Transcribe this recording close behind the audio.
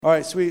All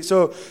right, sweet.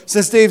 So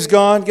since Dave's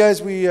gone,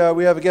 guys, we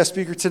have a guest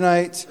speaker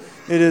tonight.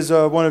 It is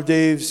one of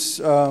Dave's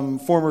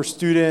former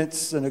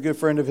students and a good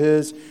friend of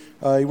his.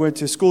 He went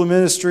to School of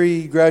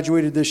Ministry, he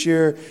graduated this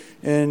year,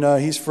 and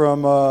he's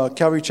from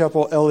Calvary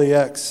Chapel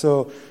LAX.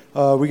 So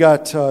we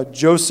got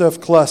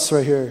Josef Klus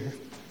right here.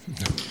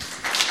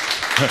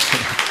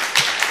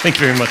 Thank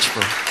you very much,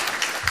 bro.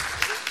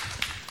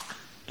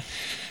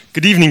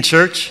 Good evening,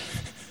 church.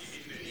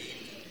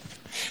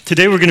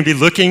 Today we're going to be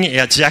looking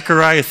at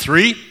Zechariah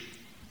 3.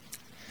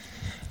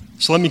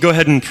 So let me go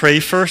ahead and pray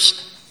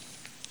first.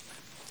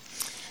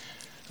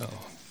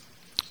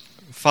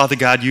 Father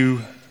God,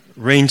 you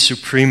reign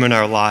supreme in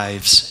our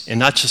lives, and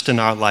not just in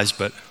our lives,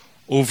 but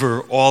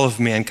over all of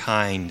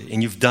mankind.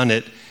 And you've done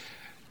it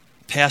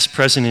past,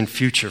 present, and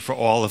future for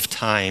all of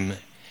time.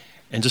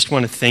 And just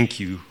want to thank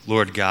you,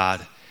 Lord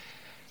God.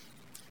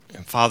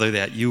 And Father,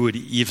 that you would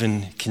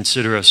even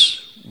consider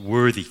us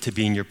worthy to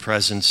be in your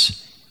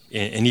presence,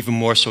 and even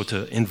more so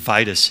to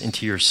invite us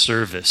into your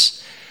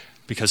service.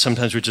 Because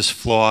sometimes we're just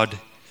flawed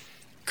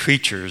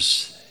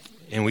creatures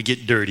and we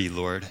get dirty,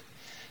 Lord.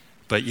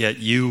 But yet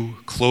you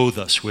clothe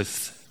us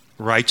with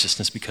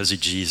righteousness because of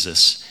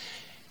Jesus.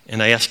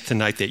 And I ask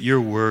tonight that your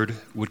word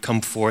would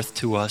come forth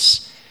to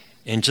us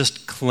and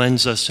just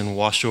cleanse us and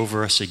wash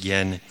over us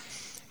again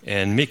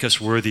and make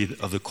us worthy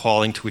of the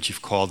calling to which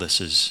you've called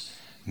us as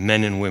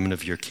men and women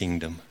of your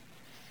kingdom.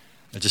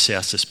 I just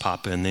ask this,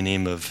 Papa, in the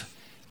name of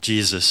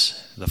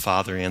Jesus, the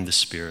Father, and the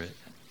Spirit.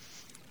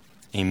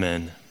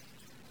 Amen.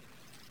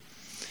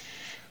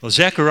 Well,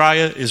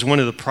 Zechariah is one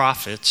of the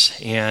prophets,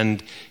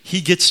 and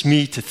he gets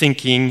me to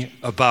thinking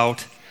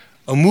about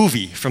a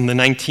movie from the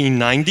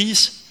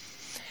 1990s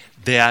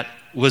that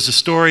was a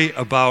story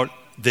about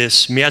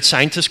this mad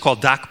scientist called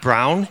Doc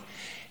Brown,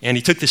 and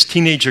he took this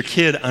teenager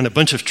kid on a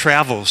bunch of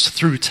travels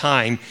through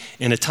time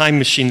in a time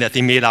machine that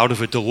they made out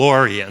of a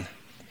DeLorean.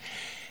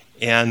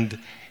 And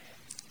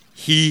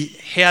he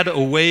had a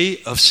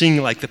way of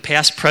seeing like the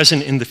past,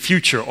 present, and the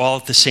future all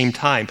at the same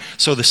time.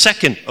 So the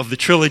second of the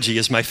trilogy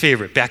is my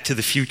favorite, Back to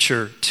the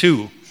Future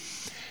 2,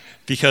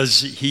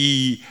 because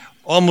he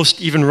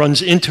almost even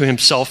runs into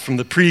himself from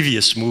the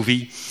previous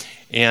movie,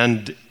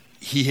 and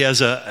he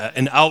has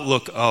an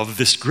outlook of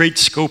this great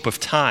scope of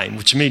time,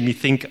 which made me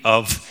think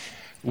of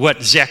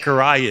what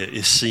Zechariah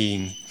is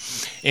seeing.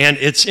 And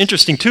it's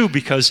interesting too,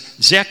 because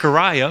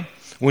Zechariah,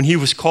 when he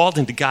was called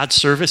into God's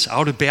service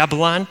out of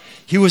Babylon,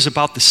 he was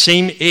about the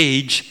same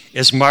age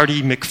as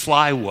Marty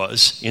McFly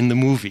was in the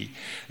movie.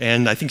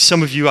 And I think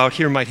some of you out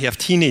here might have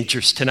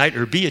teenagers tonight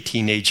or be a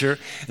teenager.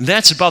 And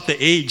that's about the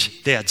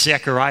age that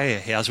Zechariah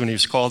has when he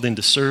was called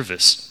into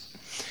service.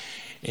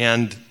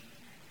 And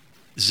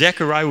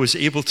Zechariah was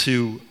able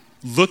to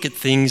look at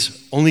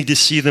things only to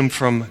see them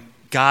from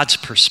God's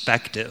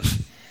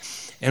perspective.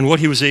 And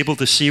what he was able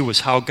to see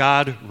was how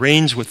God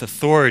reigns with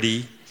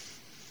authority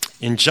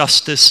in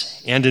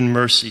justice and in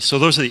mercy. So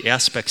those are the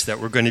aspects that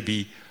we're going to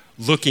be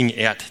looking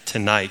at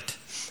tonight.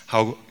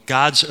 How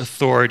God's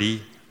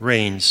authority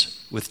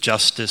reigns with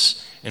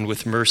justice and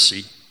with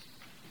mercy.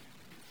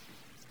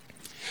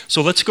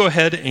 So let's go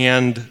ahead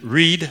and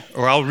read,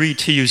 or I'll read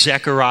to you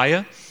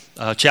Zechariah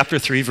chapter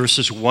 3,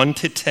 verses 1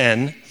 to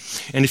 10.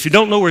 And if you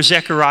don't know where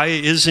Zechariah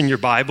is in your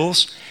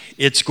Bibles,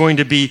 it's going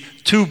to be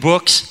 2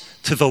 books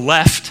to the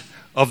left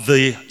of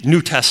the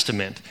New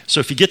Testament.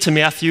 So if you get to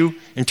Matthew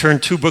and turn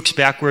 2 books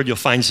backward, you'll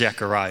find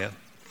Zechariah.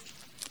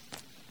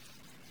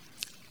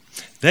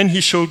 Then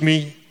he showed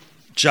me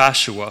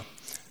Joshua,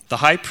 the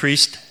high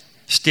priest,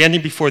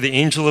 standing before the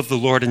angel of the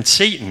Lord, and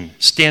Satan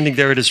standing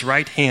there at his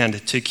right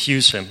hand to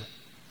accuse him.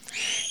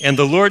 And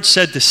the Lord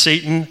said to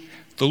Satan,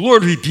 "The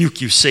Lord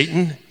rebuke you,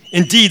 Satan.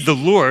 Indeed, the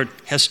Lord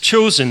has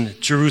chosen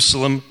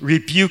Jerusalem,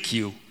 rebuke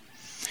you.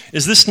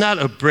 Is this not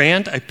a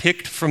brand I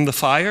picked from the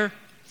fire?"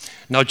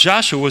 Now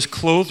Joshua was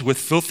clothed with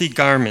filthy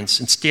garments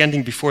and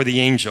standing before the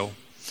angel.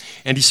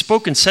 And he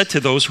spoke and said to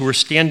those who were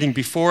standing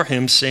before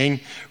him,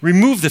 saying,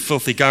 "Remove the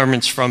filthy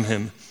garments from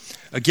him."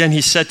 Again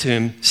he said to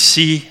him,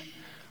 "See,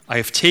 I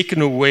have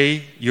taken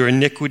away your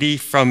iniquity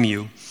from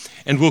you,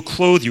 and will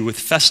clothe you with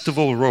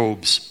festival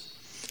robes."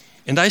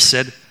 And I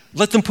said,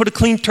 "Let them put a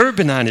clean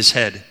turban on his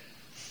head."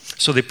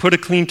 So they put a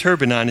clean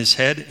turban on his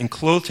head and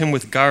clothed him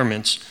with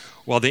garments,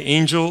 while the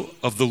angel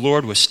of the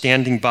Lord was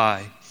standing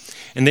by.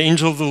 And the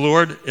angel of the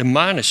Lord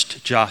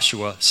admonished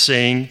Joshua,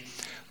 saying,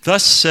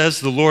 "Thus says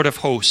the Lord of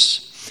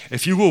hosts,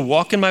 if you will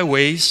walk in my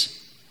ways,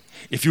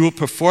 if you will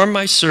perform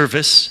my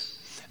service,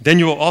 then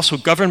you will also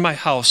govern my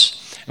house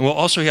and will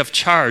also have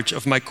charge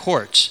of my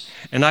courts,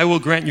 and I will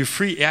grant you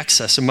free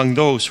access among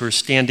those who are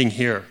standing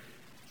here.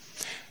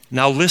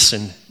 Now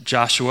listen,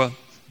 Joshua,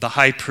 the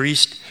high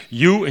priest,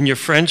 you and your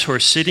friends who are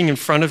sitting in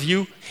front of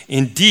you,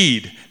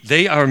 indeed,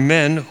 they are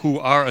men who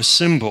are a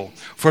symbol.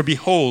 For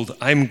behold,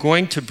 I am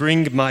going to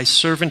bring my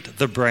servant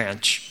the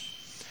branch.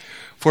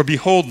 For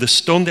behold, the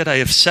stone that I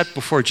have set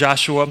before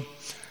Joshua,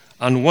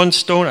 on one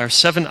stone are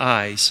 7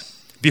 eyes.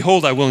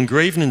 Behold, I will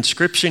engrave an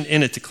inscription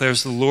in it,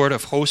 declares the Lord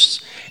of hosts,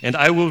 and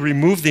I will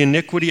remove the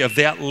iniquity of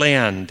that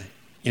land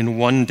in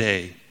one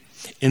day.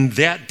 In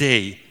that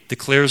day,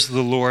 declares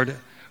the Lord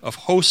of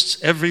hosts,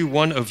 every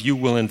one of you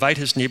will invite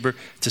his neighbor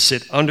to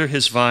sit under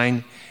his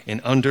vine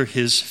and under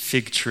his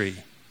fig tree.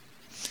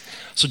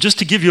 So just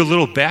to give you a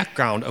little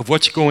background of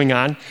what's going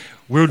on,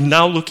 we're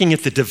now looking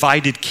at the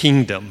divided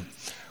kingdom.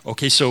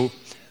 Okay, so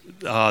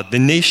the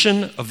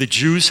nation of the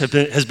Jews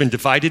has been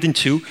divided in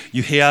two.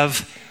 You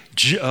have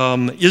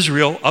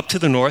Israel up to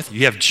the north.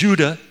 You have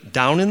Judah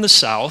down in the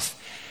south.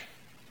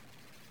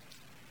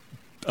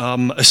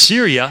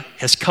 Assyria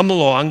has come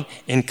along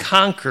and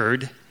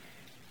conquered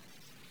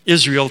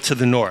Israel to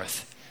the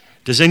north.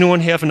 Does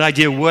anyone have an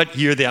idea what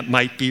year that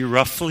might be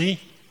roughly?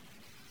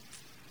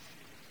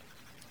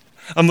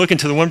 I'm looking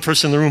to the one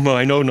person in the room who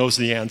I know knows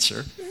the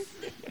answer.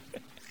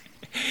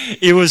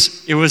 It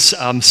was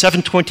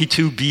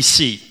 722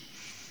 BC.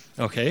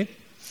 Okay?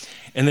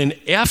 And then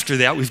after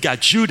that, we've got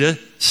Judah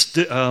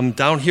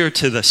down here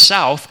to the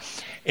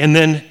south, and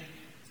then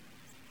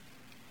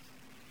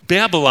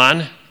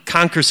Babylon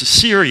conquers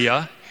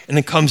Assyria, and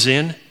then comes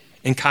in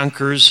and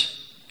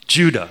conquers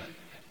Judah.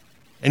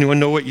 Anyone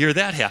know what year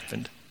that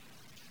happened?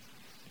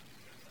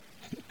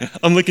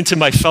 I'm looking to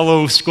my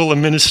fellow School of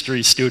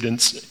Ministry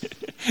students.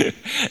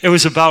 It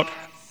was about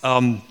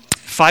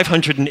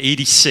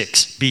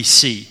 586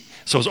 BC.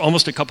 So it was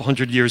almost a couple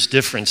hundred years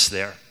difference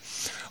there.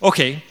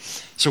 Okay,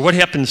 so what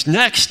happens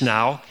next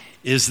now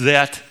is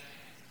that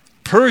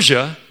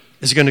Persia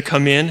is going to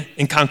come in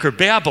and conquer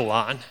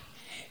Babylon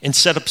and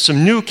set up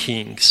some new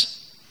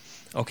kings.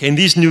 Okay, and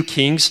these new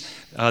kings,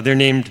 they're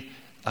named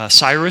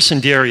Cyrus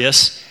and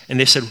Darius, and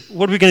they said,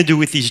 what are we going to do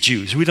with these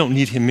Jews? We don't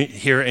need him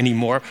here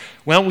anymore.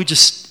 Why don't we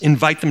just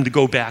invite them to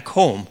go back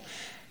home?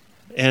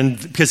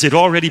 And because they'd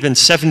already been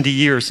 70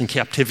 years in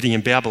captivity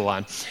in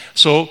Babylon.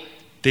 So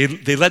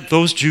they let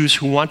those Jews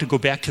who want to go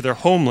back to their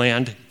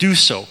homeland do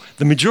so.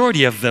 The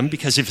majority of them,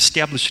 because they've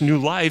established new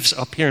lives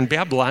up here in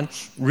Babylon,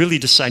 really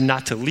decide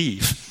not to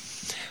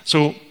leave.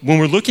 So when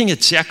we're looking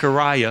at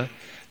Zechariah,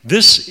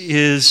 this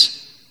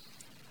is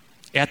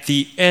at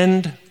the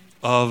end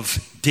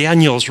of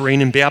Daniel's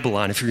reign in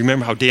Babylon. If you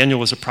remember how Daniel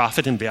was a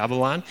prophet in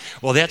Babylon,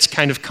 well, that's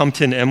kind of come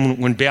to an end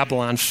when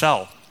Babylon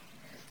fell.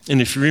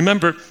 And if you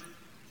remember,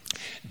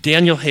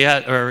 King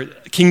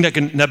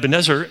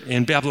Nebuchadnezzar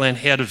in Babylon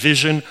had a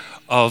vision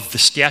of the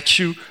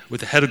statue with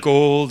the head of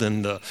gold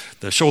and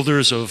the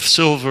shoulders of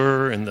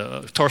silver and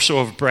the torso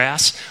of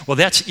brass. Well,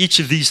 that's each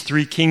of these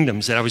three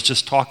kingdoms that I was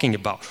just talking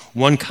about,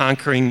 one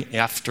conquering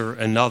after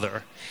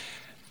another.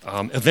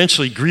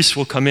 Eventually, Greece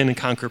will come in and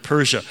conquer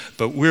Persia,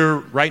 but we're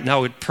right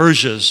now at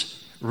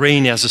Persia's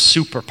reign as a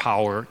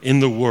superpower in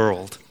the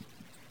world.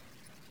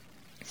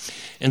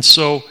 And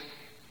so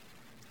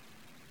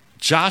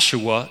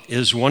Joshua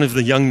is one of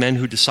the young men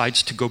who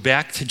decides to go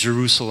back to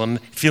Jerusalem,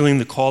 feeling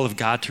the call of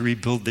God to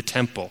rebuild the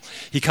temple.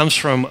 He comes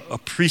from a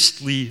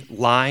priestly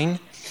line,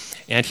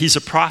 and he's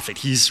a prophet.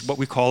 He's what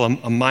we call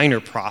a minor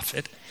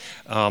prophet.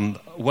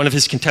 One of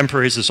his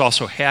contemporaries is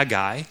also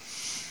Haggai,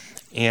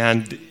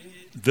 and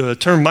the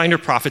term minor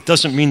prophet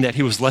doesn't mean that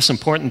he was less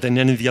important than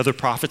any of the other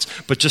prophets,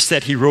 but just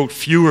that he wrote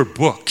fewer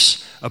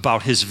books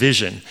about his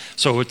vision.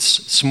 So it's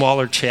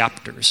smaller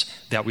chapters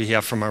that we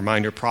have from our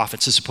minor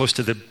prophets, as opposed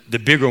to the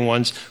bigger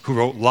ones who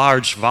wrote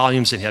large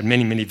volumes and had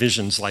many, many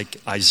visions, like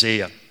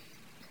Isaiah.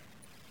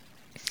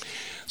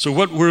 So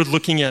what we're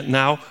looking at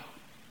now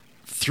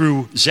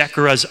through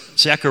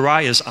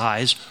Zechariah's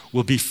eyes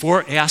will be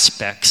four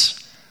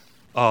aspects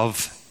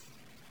of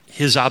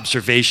his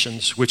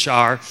observations, which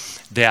are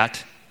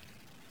that,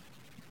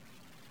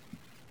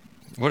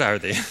 what are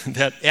they?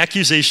 That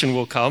accusation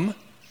will come,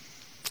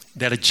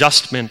 that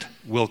adjustment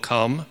will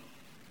come,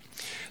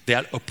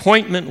 that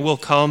appointment will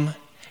come,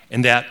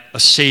 and that a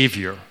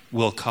Savior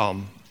will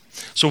come.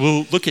 So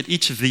we'll look at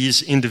each of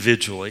these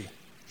individually.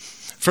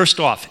 First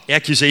off,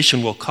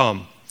 accusation will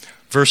come.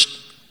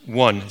 Verse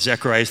 1,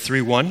 Zechariah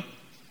 3:1.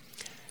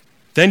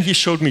 Then he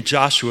showed me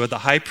Joshua, the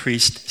high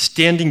priest,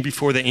 standing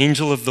before the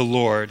angel of the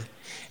Lord,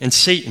 and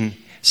Satan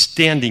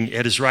standing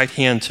at his right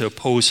hand to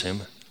oppose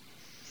him.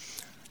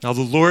 Now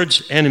the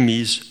Lord's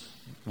enemies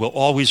will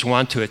always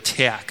want to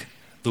attack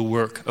the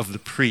work of the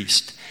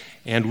priest.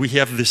 And we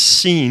have this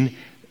scene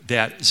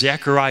that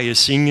Zechariah is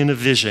seeing in a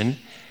vision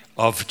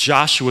of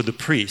Joshua the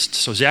priest.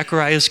 So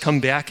Zechariah has come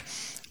back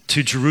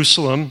to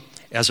Jerusalem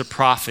as a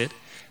prophet.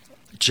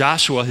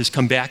 Joshua has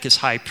come back as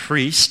high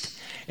priest.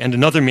 And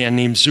another man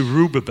named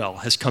Zerubbabel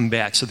has come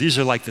back. So these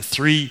are like the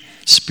three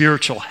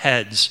spiritual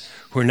heads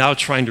who are now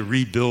trying to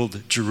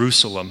rebuild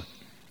Jerusalem.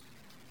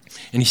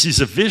 And he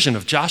sees a vision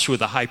of Joshua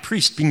the high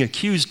priest being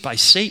accused by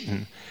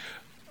Satan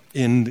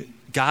in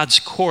God's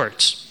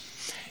courts.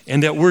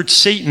 And that word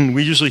Satan,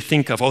 we usually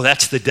think of, oh,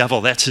 that's the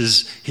devil. That's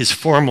his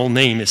formal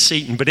name is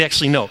Satan. But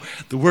actually, no.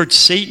 The word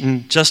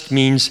Satan just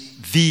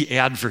means the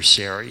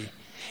adversary.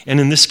 And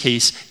in this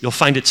case, you'll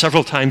find it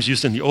several times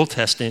used in the Old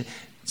Testament,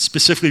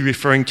 specifically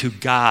referring to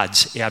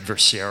God's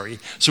adversary.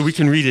 So we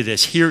can read it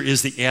as, here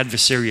is the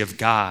adversary of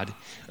God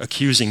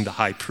accusing the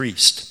high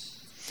priest.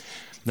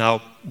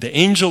 Now, the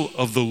angel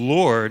of the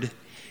Lord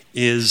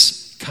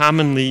is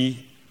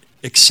commonly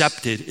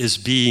accepted as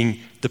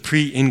being the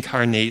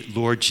pre-incarnate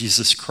Lord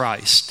Jesus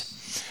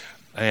Christ.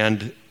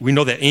 And we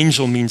know that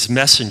angel means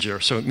messenger,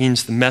 so it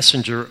means the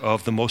messenger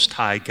of the Most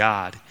High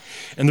God.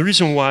 And the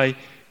reason why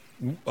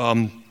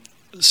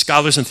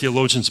scholars and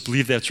theologians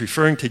believe that's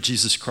referring to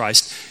Jesus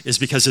Christ is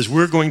because, as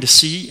we're going to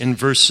see in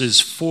verses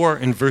 4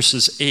 and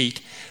verses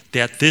 8,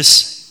 that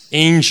this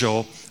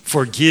angel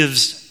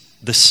forgives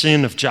the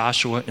sin of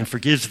Joshua and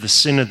forgives the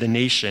sin of the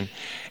nation.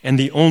 And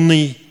the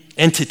only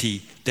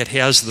entity that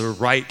has the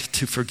right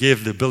to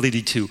forgive, the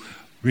ability to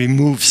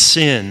remove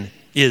sin,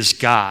 is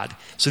God.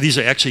 So these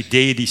are actually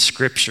deity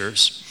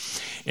scriptures.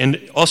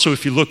 And also,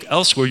 if you look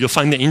elsewhere, you'll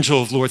find the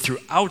angel of the Lord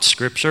throughout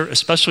Scripture,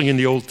 especially in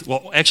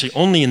the actually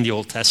only in the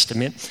Old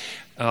Testament.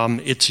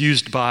 It's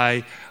used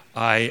by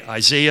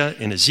Isaiah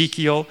and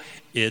Ezekiel.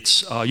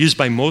 It's used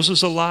by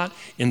Moses a lot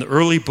in the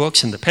early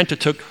books, in the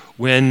Pentateuch,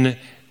 when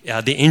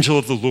the angel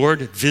of the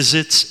Lord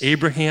visits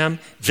Abraham,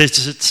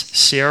 visits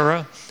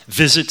Sarah,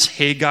 visits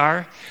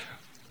Hagar.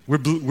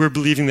 We're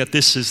believing that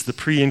this is the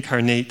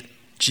pre-incarnate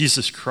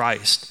Jesus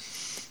Christ.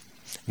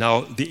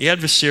 Now, the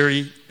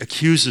adversary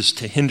accuses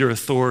to hinder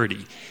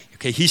authority.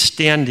 Okay, he's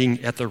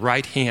standing at the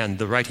right hand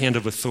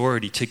of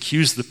authority, to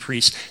accuse the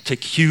priest, to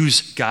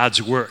accuse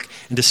God's work,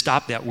 and to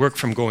stop that work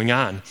from going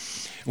on.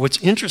 What's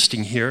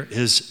interesting here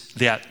is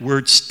that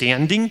word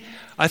standing.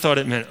 I thought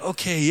it meant,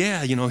 okay,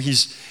 yeah,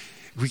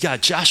 we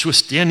got Joshua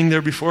standing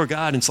there before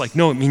God. And it's like,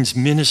 no, it means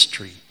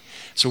ministry.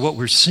 So what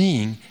we're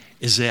seeing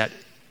is that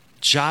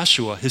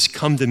Joshua has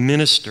come to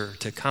minister,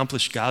 to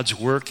accomplish God's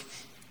work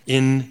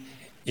in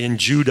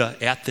Judah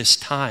at this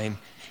time.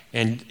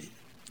 And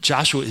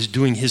Joshua is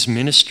doing his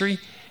ministry,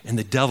 and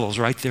the devil's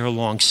right there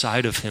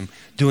alongside of him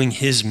doing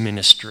his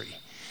ministry.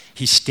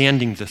 He's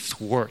standing to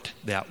thwart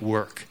that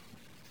work.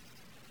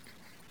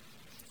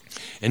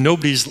 And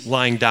nobody's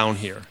lying down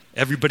here.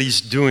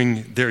 Everybody's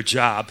doing their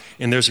job,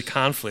 and there's a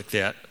conflict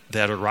that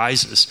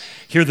arises.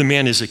 Here the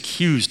man is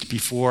accused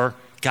before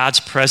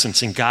God's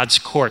presence in God's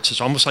courts.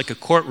 It's almost like a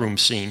courtroom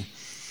scene.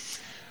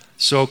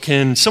 So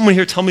can someone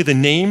here tell me the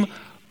name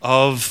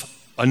of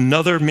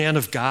another man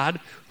of God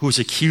who was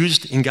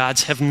accused in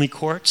God's heavenly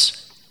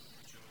courts?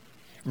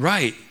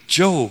 Right,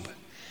 Job.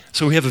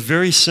 So we have a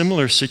very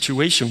similar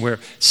situation where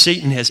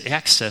Satan has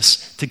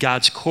access to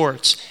God's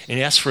courts and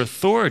asks for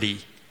authority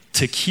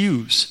to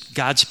accuse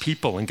God's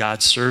people and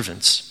God's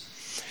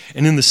servants.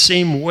 And in the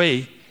same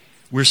way,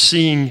 we're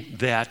seeing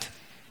that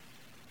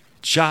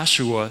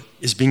Joshua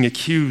is being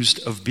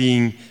accused of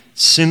being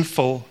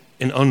sinful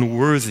and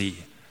unworthy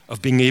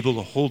of being able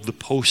to hold the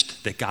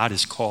post that God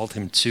has called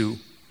him to.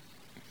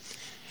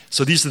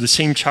 So these are the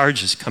same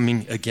charges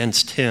coming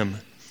against him.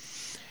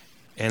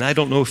 And I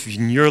don't know if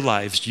in your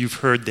lives you've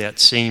heard that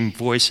same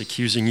voice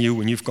accusing you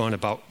when you've gone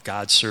about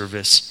God's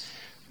service,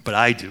 but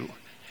I do.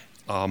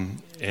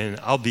 And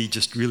I'll be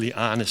just really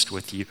honest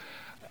with you.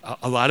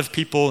 A lot of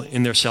people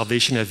in their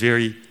salvation have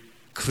very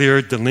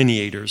clear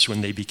delineators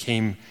when they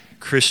became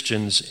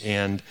Christians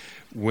and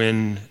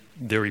when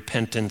their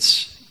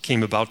repentance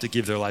came about to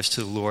give their lives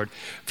to the Lord.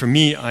 For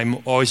me, I'm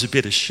always a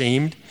bit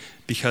ashamed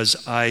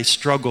because I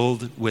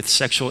struggled with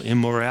sexual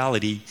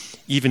immorality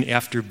even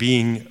after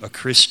being a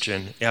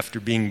Christian, after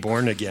being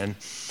born again.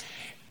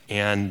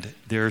 And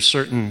there are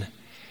certain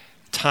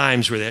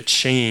times where that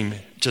shame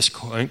just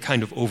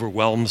kind of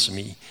overwhelms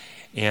me,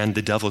 and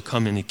the devil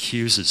comes and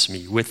accuses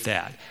me with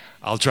that.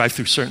 I'll drive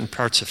through certain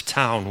parts of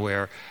town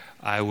where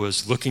I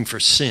was looking for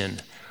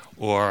sin,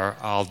 or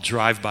I'll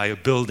drive by a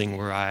building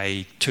where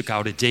I took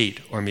out a date,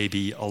 or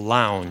maybe a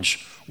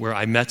lounge where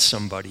I met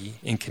somebody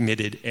and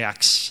committed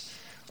acts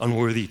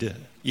unworthy to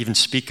even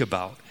speak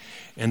about.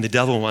 And the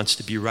devil wants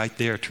to be right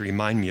there to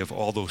remind me of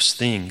all those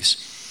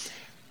things.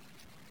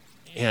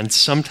 And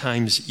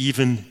sometimes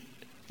even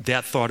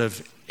that thought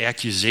of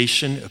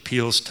accusation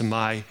appeals to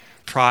my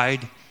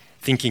pride,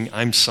 thinking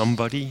I'm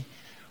somebody,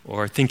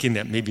 or thinking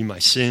that maybe my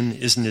sin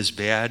isn't as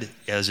bad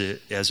as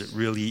it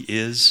really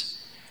is.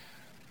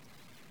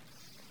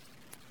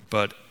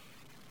 But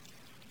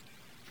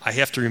I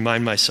have to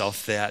remind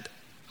myself that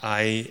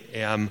I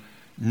am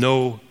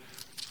no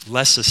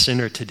less a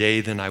sinner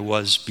today than I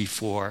was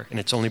before, and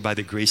it's only by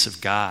the grace of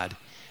God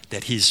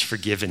that he's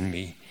forgiven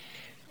me.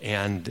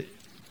 And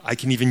I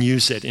can even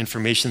use that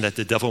information that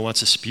the devil wants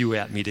to spew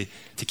at me to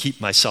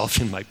keep myself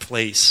in my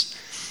place.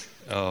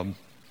 But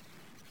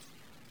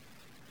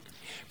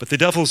the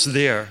devil's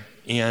there,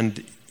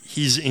 and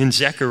he's in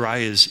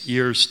Zechariah's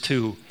ears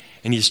too,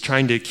 and he's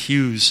trying to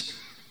accuse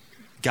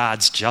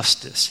God's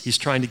justice. He's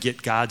trying to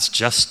get God's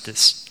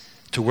justice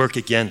to work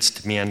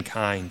against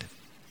mankind.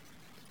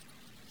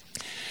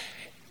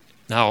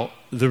 Now,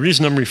 the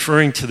reason I'm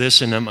referring to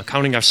this and I'm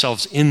counting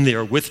ourselves in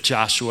there with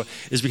Joshua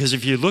is because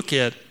if you look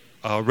at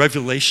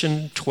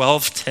Revelation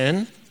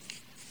 12:10,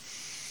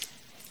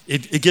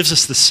 it gives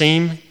us the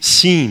same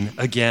scene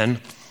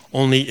again,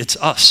 only it's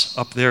us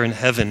up there in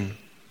heaven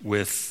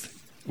with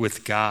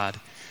God,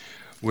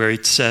 where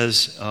it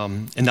says,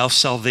 and now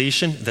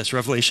salvation, that's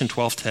Revelation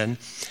 12:10,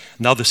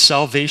 now the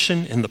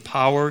salvation and the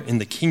power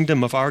and the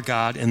kingdom of our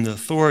God and the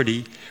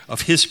authority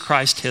of his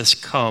Christ has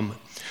come,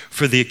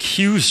 for the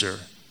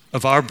accuser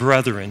of our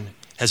brethren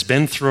has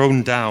been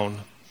thrown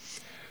down,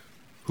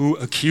 who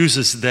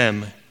accuses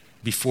them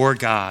before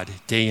God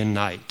day and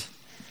night.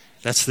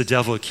 That's the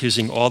devil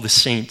accusing all the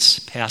saints,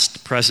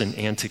 past, present,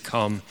 and to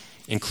come,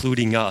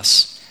 including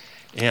us.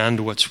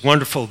 And what's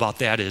wonderful about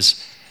that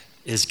is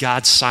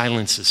God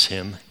silences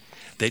him.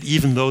 That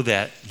even though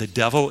that the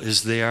devil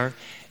is there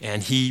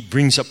and he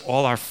brings up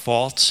all our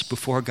faults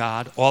before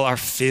God, all our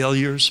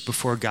failures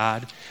before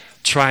God,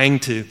 trying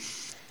to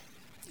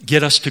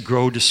get us to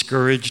grow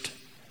discouraged,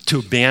 to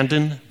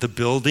abandon the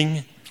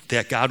building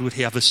that God would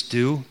have us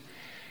do,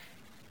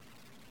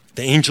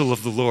 the angel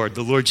of the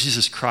Lord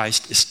Jesus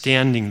Christ, is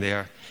standing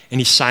there,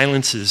 and he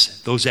silences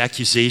those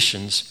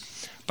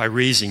accusations by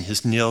raising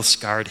his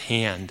nail-scarred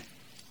hand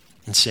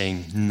and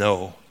saying,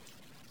 "No,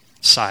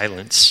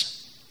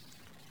 silence."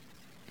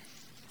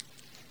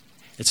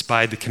 It's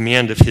by the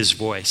command of his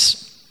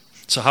voice.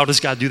 So how does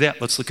God do that?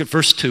 Let's look at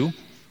verse 2.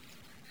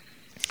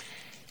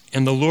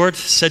 And the Lord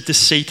said to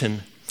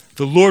Satan,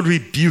 "The Lord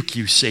rebuke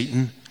you,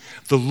 Satan.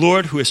 The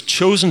Lord who has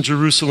chosen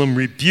Jerusalem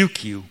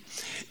rebuke you.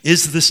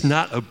 Is this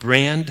not a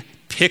brand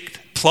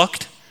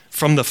plucked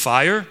from the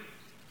fire?"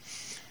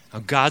 Now,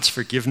 God's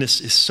forgiveness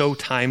is so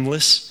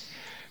timeless.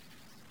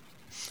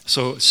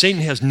 So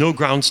Satan has no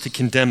grounds to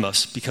condemn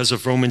us because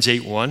of Romans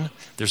 8:1.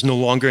 There's no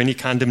longer any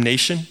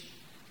condemnation.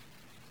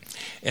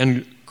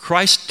 And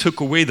Christ took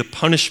away the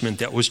punishment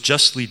that was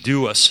justly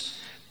due us.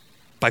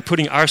 By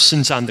putting our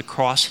sins on the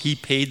cross, he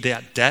paid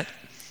that debt.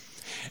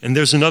 And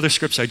there's another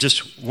scripture I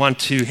just want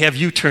to have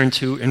you turn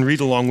to and read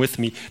along with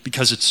me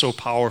because it's so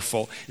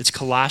powerful. It's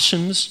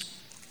Colossians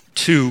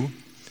 2,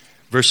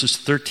 verses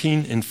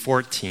 13 and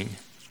 14.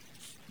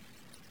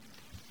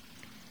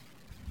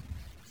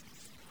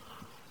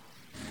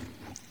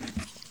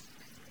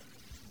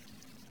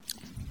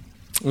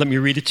 Let me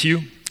read it to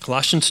you.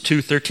 Colossians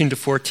 2, 13 to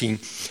 14.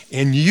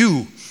 "And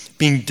you,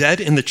 being dead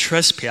in the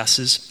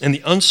trespasses and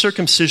the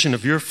uncircumcision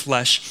of your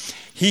flesh,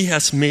 he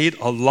has made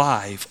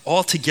alive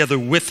altogether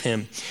with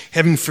him,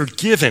 having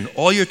forgiven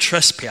all your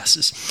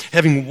trespasses,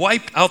 having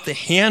wiped out the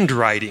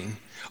handwriting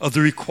of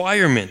the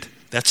requirement,"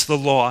 that's the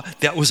law,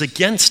 "that was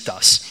against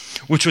us,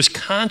 which was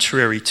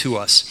contrary to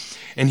us.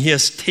 And he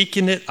has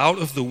taken it out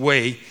of the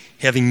way,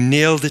 having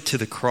nailed it to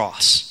the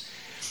cross."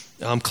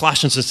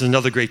 Colossians is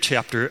another great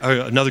chapter,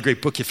 another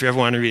great book if you ever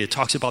want to read it. It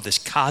talks about this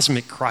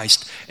cosmic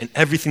Christ and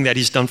everything that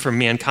he's done for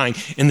mankind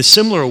in the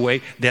similar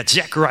way that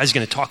Zechariah is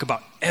going to talk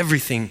about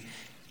everything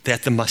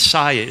that the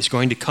Messiah is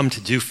going to come to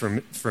do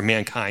for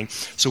mankind.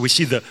 So we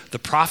see the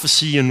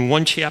prophecy in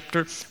one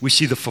chapter, we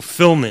see the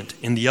fulfillment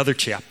in the other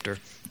chapter.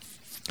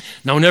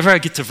 Now, whenever I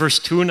get to verse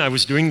 2 and I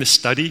was doing the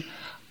study,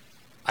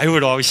 I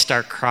would always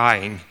start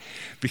crying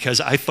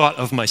because I thought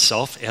of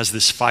myself as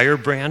this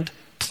firebrand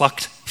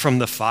plucked from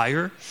the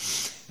fire.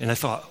 And I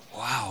thought,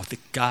 wow, the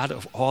God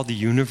of all the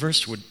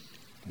universe would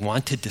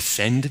want to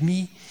defend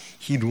me.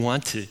 He'd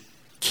want to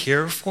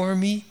care for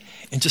me,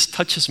 and just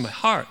touches my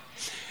heart.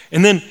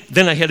 And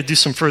then I had to do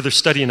some further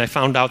study, and I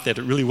found out that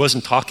it really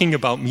wasn't talking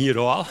about me at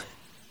all.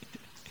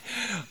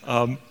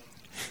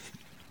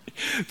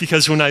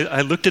 Because when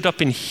I looked it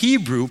up in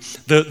Hebrew,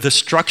 the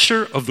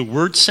structure of the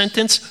word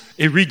sentence,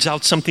 it reads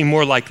out something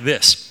more like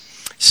this.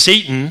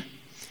 "Satan,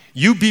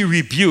 you be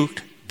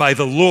rebuked by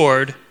the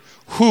Lord,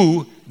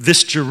 who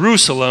this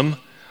Jerusalem,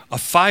 a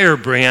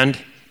firebrand,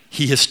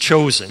 he has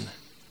chosen."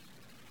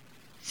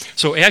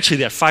 So actually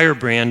that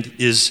firebrand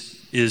is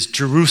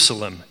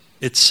Jerusalem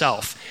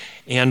itself.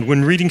 And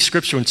when reading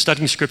Scripture and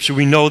studying Scripture,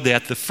 we know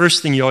that the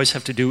first thing you always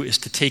have to do is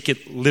to take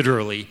it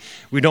literally.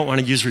 We don't want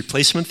to use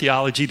replacement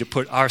theology to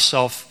put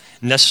ourselves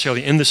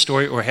necessarily in the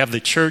story or have the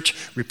church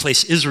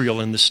replace Israel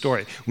in the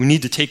story. We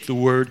need to take the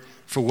word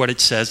for what it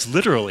says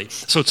literally.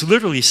 So it's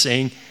literally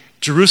saying,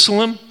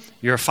 Jerusalem,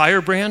 you're a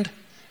firebrand,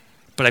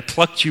 but I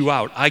plucked you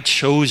out. I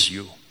chose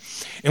you.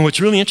 And what's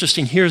really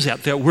interesting here is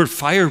that word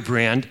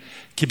firebrand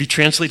can be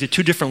translated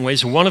two different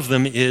ways. One of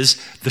them is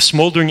the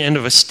smoldering end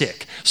of a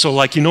stick. So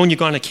like, when you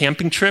go on a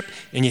camping trip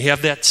and you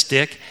have that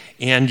stick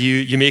and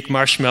you make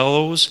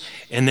marshmallows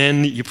and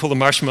then you pull the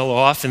marshmallow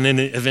off and then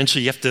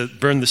eventually you have to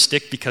burn the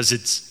stick because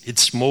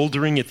it's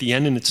smoldering at the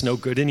end and it's no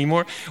good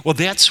anymore. Well,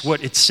 that's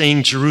what it's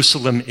saying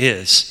Jerusalem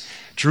is.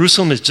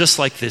 Jerusalem is just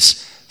like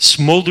this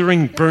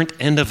smoldering burnt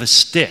end of a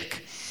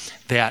stick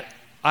that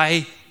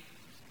I've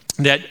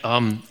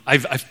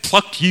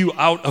plucked you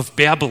out of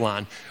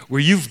Babylon,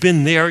 where you've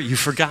been there, you've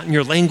forgotten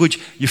your language,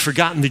 you've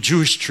forgotten the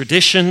Jewish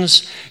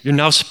traditions, you're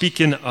now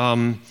speaking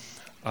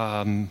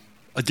a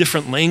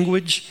different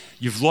language,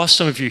 you've lost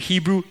some of your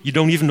Hebrew, you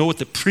don't even know what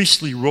the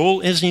priestly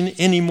role is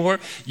anymore,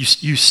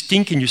 you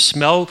stink and you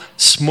smell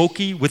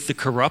smoky with the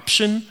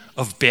corruption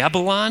of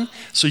Babylon,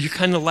 so you're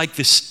kind of like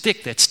this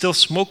stick that's still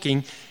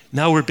smoking.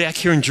 Now we're back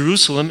here in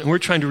Jerusalem and we're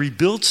trying to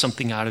rebuild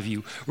something out of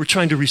you. We're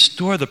trying to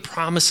restore the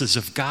promises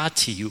of God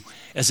to you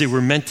as they were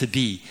meant to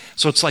be.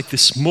 So it's like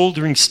this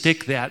smoldering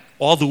stick that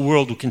all the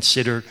world will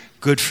consider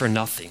good for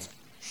nothing.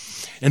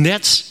 And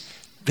that's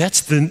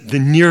the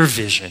near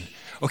vision.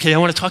 Okay, I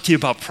want to talk to you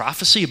about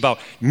prophecy, about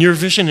near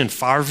vision and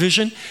far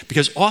vision,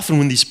 because often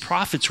when these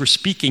prophets were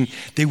speaking,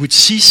 they would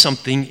see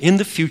something in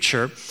the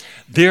future.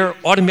 Their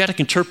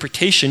automatic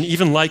interpretation,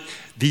 even like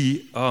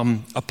the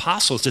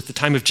apostles at the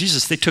time of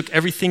Jesus, they took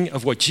everything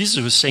of what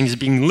Jesus was saying as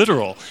being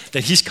literal,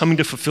 that he's coming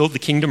to fulfill the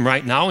kingdom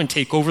right now and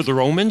take over the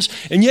Romans,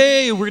 and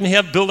yay, we're going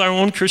to build our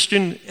own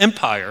Christian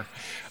empire.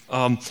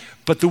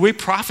 But the way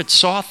prophets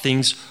saw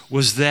things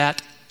was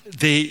that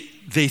they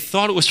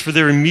thought it was for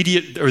their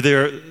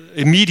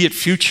immediate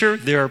future,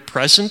 their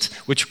present,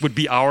 which would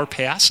be our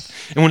past.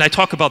 And when I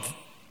talk about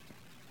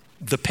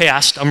the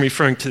past, I'm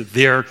referring to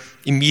their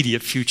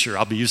immediate future.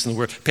 I'll be using the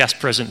word past,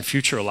 present, and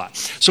future a lot.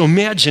 So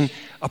imagine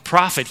a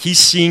prophet, he's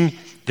seeing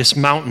this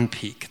mountain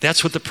peak.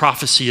 That's what the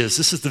prophecy is.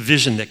 This is the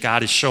vision that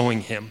God is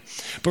showing him.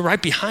 But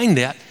right behind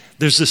that,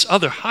 there's this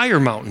other higher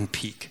mountain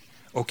peak,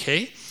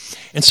 okay?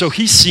 And so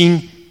he's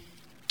seeing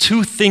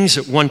two things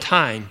at one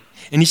time.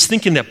 And he's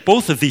thinking that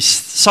both of these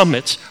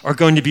summits are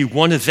going to be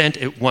one event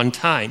at one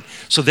time.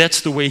 So that's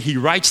the way he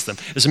writes them.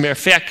 As a matter of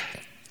fact,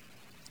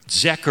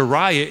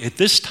 Zechariah at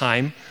this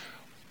time,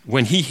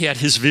 when he had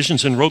his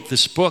visions and wrote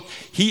this book,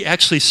 he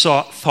actually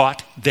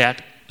thought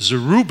that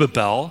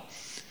Zerubbabel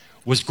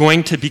was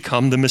going to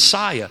become the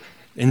Messiah.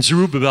 And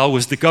Zerubbabel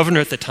was the governor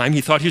at the time.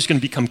 He thought he was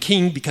going to become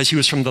king because he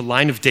was from the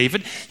line of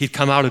David. He'd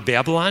come out of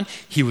Babylon.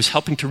 He was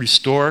helping to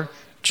restore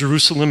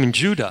Jerusalem and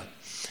Judah.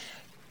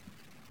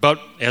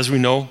 But as we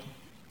know,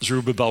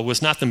 Zerubbabel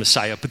was not the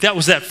Messiah. But that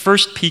was that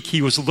first peak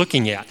he was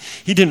looking at.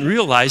 He didn't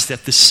realize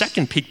that the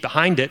second peak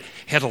behind it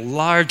had a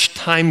large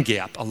time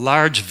gap, a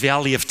large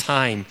valley of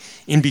time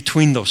in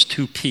between those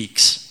two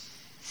peaks.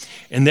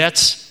 And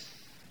that's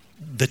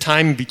the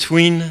time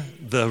between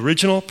the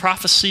original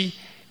prophecy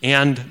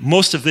and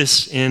most of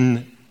this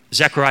in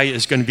Zechariah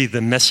is going to be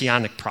the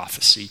messianic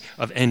prophecy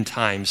of end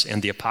times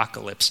and the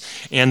apocalypse.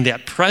 And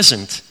that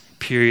present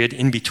period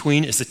in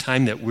between is the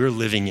time that we're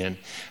living in.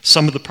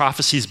 Some of the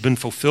prophecy has been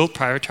fulfilled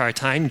prior to our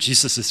time.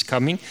 Jesus is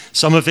coming.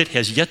 Some of it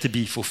has yet to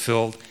be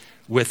fulfilled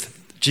with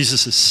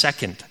Jesus'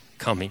 second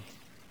coming.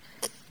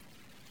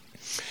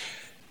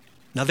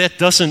 Now that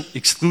doesn't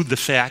exclude the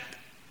fact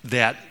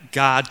that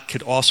God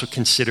could also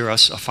consider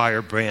us a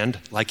firebrand,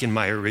 like in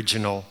my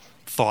original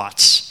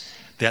thoughts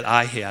that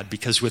I had,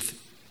 because with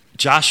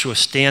Joshua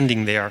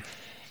standing there,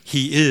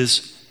 he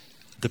is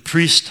the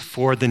priest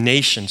for the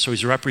nation, so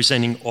he's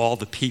representing all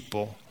the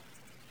people.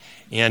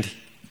 And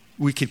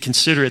we could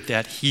consider it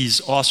that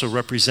he's also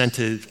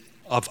representative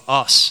of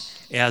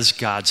us as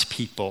God's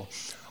people,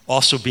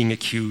 also being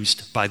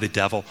accused by the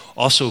devil,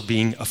 also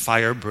being a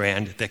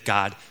firebrand that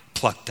God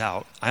plucked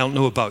out. I don't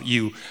know about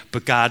you,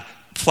 but God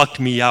plucked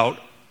me out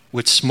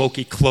with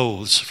smoky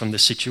clothes from the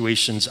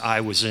situations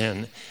I was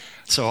in.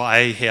 So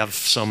I have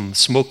some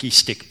smoky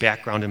stick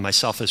background in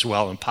myself as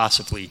well, and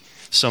possibly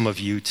some of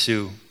you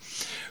too.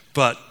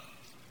 But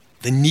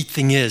the neat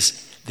thing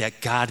is that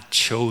God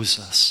chose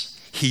us.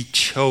 He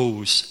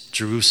chose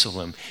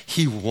Jerusalem.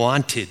 He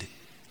wanted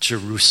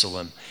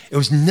Jerusalem. It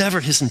was never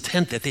his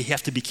intent that they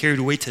have to be carried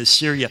away to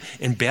Assyria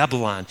and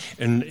Babylon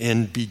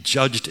and be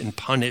judged and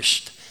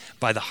punished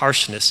by the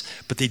harshness,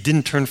 but they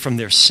didn't turn from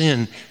their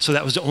sin, so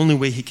that was the only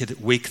way he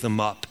could wake them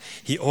up.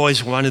 He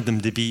always wanted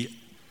them to be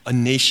a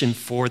nation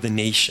for the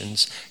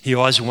nations. He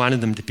always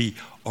wanted them to be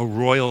a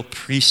royal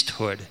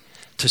priesthood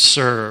to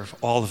serve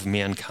all of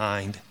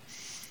mankind.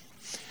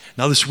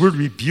 Now this word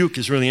rebuke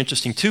is really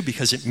interesting too,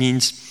 because it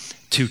means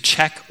to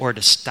check or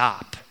to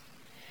stop.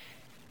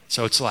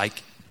 So it's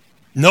like,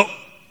 nope,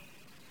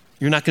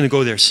 you're not going to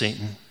go there,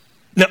 Satan.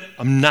 No,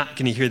 I'm not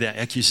going to hear that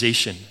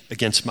accusation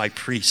against my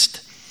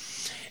priest.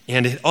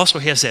 And it also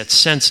has that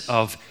sense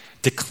of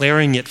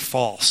declaring it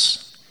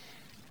false.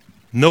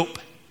 Nope,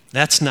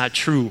 that's not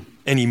true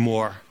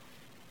anymore,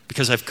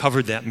 because I've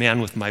covered that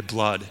man with my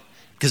blood,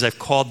 because I've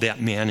called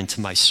that man into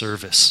my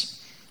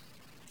service.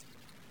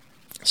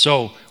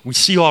 So we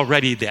see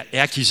already that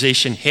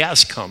accusation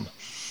has come.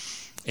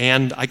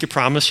 And I can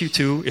promise you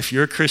too, if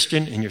you're a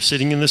Christian and you're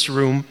sitting in this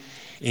room,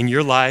 in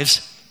your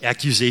lives,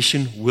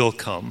 accusation will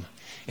come.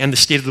 And the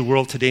state of the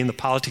world today and the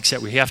politics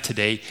that we have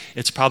today,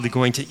 it's probably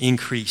going to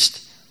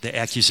increase the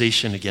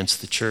accusation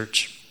against the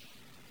church.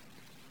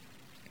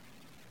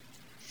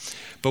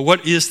 But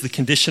what is the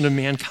condition of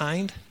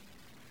mankind?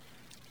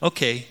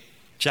 Okay,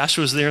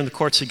 Joshua's there in the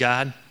courts of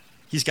God.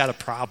 He's got a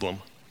problem.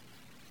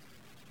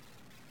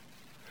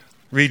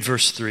 Read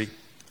verse 3.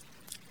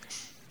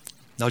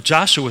 Now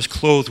Joshua was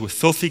clothed with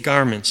filthy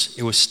garments.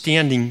 It was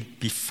standing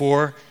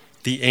before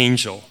the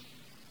angel.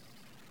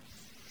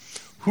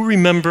 Who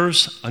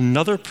remembers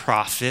another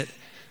prophet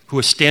who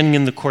was standing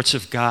in the courts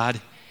of God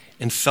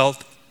and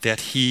felt that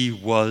he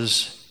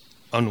was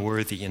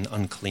unworthy and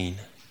unclean?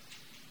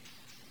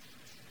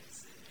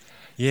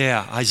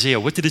 Yeah,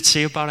 Isaiah. What did it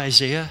say about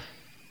Isaiah?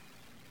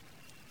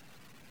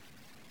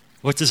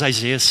 What does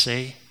Isaiah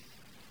say?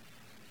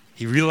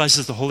 He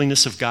realizes the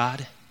holiness of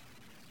God.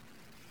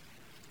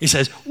 He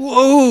says,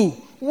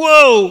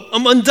 whoa,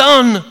 I'm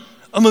undone.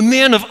 I'm a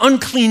man of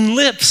unclean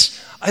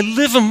lips. I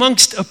live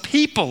amongst a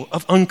people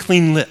of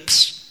unclean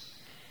lips.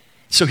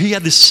 So he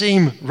had the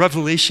same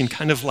revelation,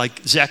 kind of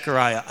like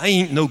Zechariah. I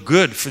ain't no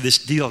good for this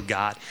deal,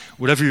 God,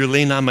 whatever you're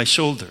laying on my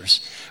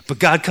shoulders. But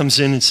God comes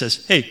in and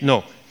says, hey,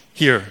 no,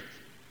 here,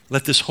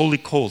 let this holy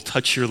coal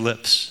touch your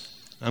lips.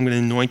 I'm going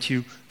to anoint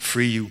you,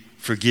 free you,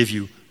 forgive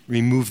you,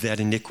 remove that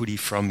iniquity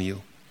from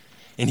you.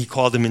 And he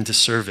called them into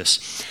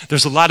service.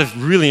 There's a lot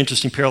of really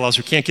interesting parallels.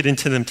 We can't get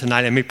into them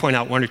tonight. I may point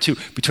out one or two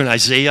between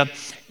Isaiah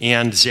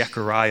and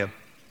Zechariah.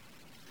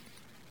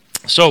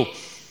 So,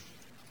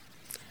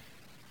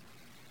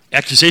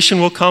 accusation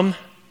will come,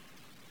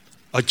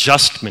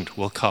 adjustment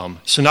will come.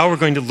 So now we're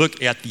going to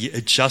look at the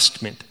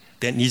adjustment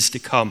that needs to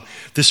come.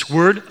 This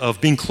word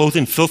of being clothed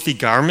in filthy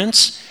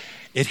garments,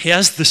 it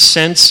has the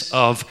sense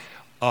of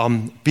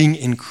being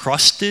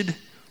encrusted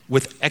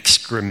with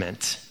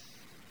excrement.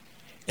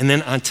 And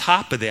then on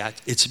top of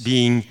that, it's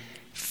being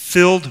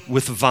filled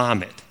with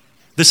vomit.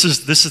 This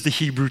is the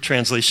Hebrew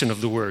translation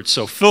of the word.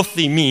 So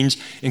filthy means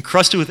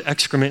encrusted with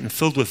excrement and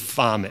filled with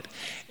vomit.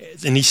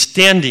 And he's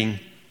standing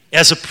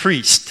as a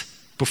priest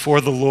before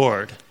the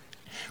Lord,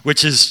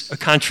 which is a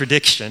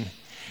contradiction.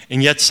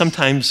 And yet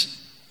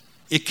sometimes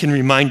it can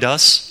remind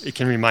us, it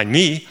can remind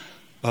me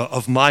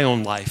of my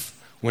own life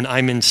when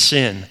I'm in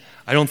sin.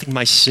 I don't think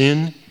my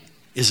sin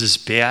is as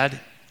bad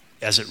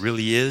as it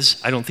really is.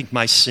 I don't think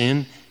my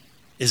sin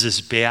is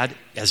as bad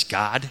as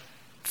God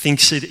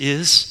thinks it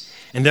is.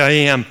 And there I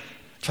am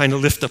trying to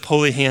lift up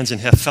holy hands and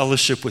have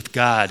fellowship with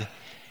God,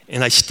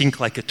 and I stink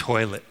like a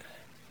toilet.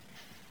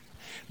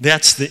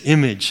 That's the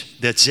image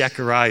that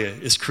Zechariah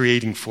is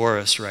creating for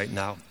us right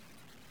now.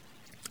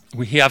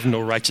 We have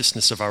no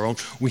righteousness of our own.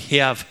 We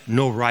have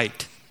no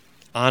right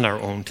on our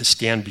own to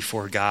stand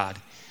before God.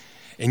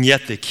 And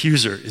yet the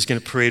accuser is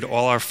going to parade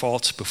all our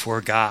faults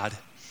before God.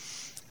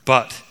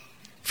 But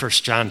 1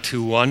 John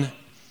 2:1,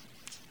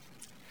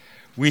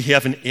 we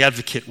have an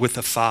advocate with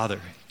the Father,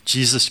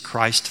 Jesus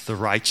Christ the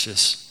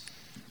righteous,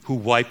 who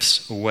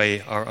wipes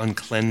away our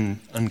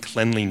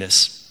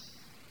uncleanliness.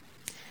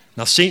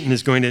 Now, Satan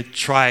is going to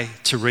try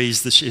to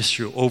raise this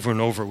issue over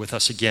and over with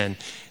us again,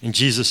 and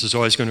Jesus is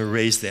always going to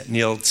raise that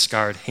nailed,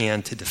 scarred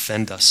hand to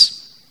defend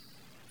us.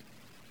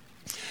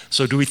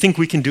 So do we think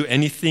we can do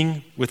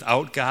anything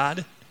without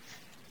God?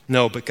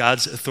 No, but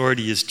God's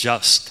authority is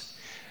just.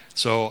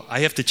 So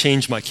I have to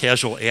change my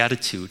casual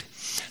attitude.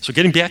 So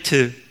getting back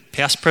to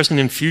past, present,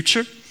 and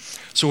future.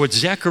 So what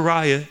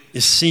Zechariah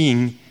is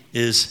seeing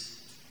is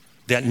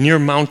that near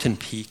mountain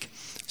peak,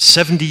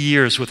 70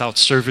 years without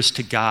service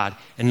to God,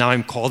 and now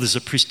I'm called as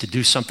a priest to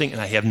do something,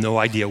 and I have no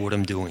idea what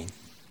I'm doing.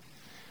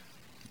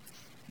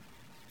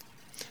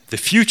 The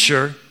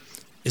future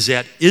is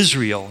that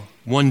Israel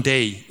one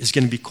day is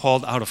going to be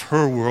called out of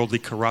her worldly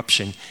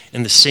corruption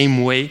in the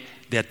same way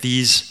that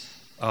these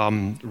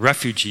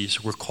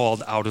refugees were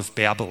called out of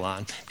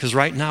Babylon. Because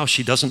right now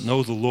she doesn't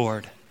know the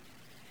Lord,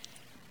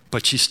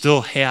 but she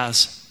still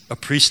has a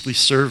priestly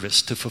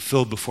service to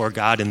fulfill before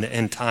God in the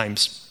end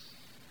times.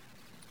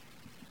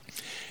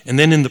 And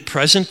then in the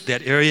present,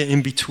 that area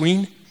in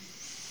between,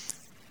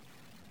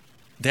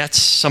 that's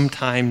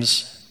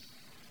sometimes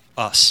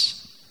us.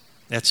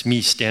 That's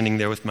me standing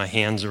there with my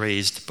hands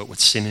raised, but with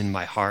sin in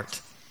my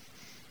heart.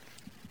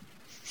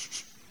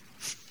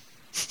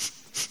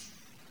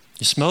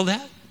 You smell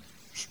that?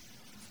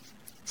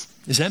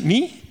 Is that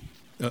me?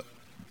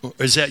 Or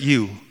is that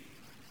you?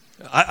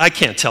 I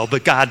can't tell,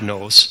 but God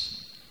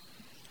knows.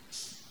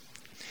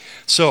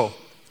 So,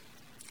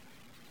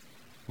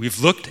 we've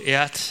looked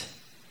at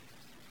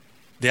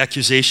the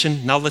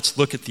accusation. Now let's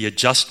look at the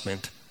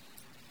adjustment.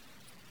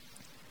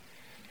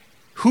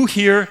 Who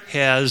here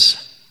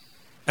has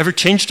ever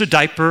changed a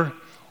diaper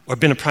or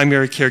been a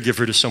primary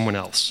caregiver to someone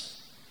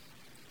else?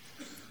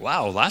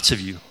 Wow, lots of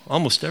you.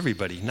 Almost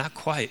everybody. Not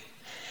quite.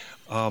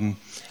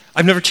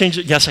 I've never changed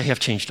it. Yes, I have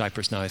changed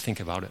diapers now I think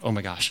about it. Oh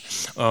my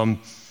gosh.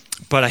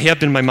 But I have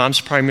been my mom's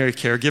primary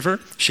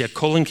caregiver. She had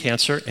colon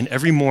cancer, and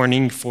every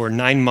morning for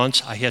 9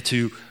 months I had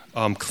to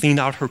clean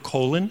out her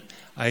colon.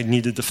 I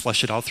needed to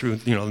flush it out through,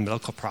 the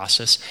medical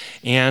process.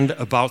 And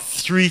about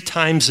 3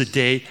 times a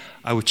day,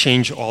 I would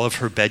change all of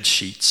her bed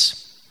sheets.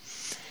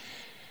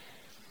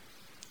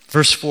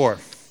 Verse 4,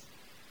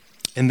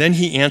 and then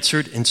he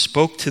answered and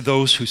spoke to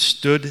those who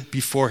stood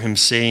before him,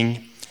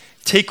 saying,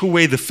 take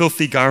away the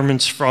filthy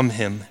garments from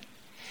him.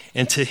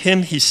 And to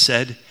him he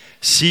said,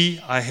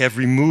 see, I have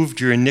removed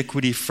your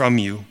iniquity from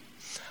you.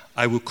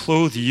 I will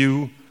clothe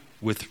you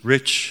with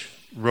rich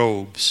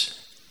robes.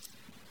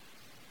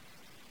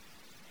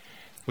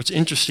 What's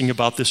interesting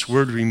about this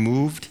word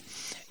removed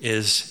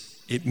is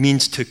it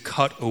means to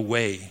cut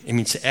away. It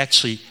means to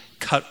actually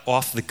cut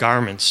off the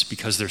garments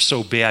because they're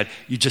so bad,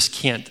 you just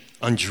can't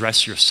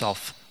undress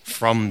yourself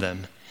from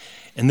them.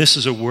 And this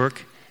is a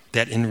work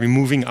that in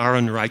removing our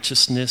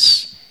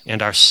unrighteousness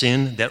and our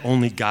sin that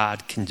only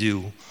God can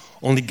do.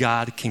 Only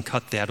God can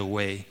cut that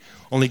away.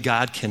 Only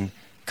God can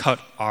cut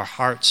our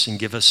hearts and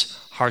give us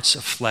hearts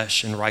of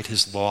flesh and write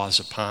his laws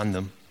upon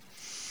them.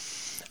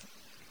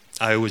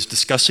 I was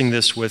discussing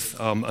this with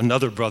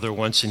another brother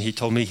once, and he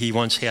told me he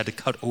once had to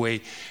cut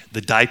away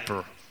the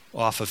diaper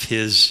off of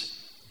his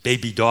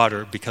baby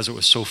daughter because it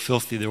was so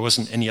filthy. There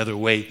wasn't any other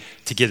way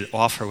to get it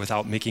off her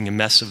without making a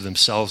mess of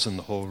themselves in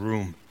the whole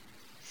room.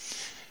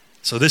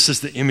 So this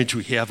is the image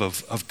we have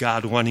of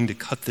God wanting to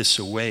cut this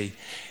away.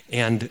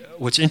 And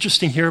what's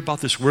interesting here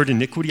about this word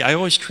iniquity, I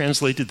always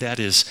translated that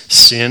as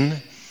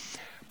sin,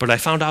 but I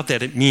found out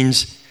that it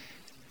means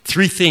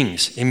three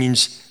things. It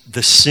means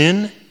the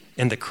sin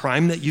and the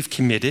crime that you've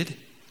committed,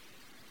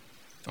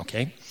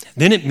 okay?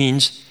 Then it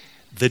means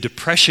the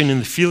depression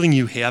and the feeling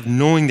you have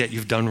knowing that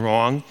you've done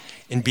wrong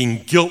and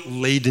being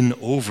guilt-laden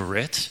over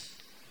it.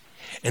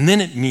 And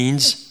then it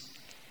means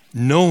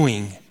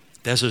knowing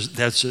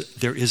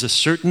there is a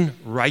certain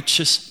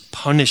righteous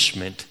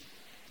punishment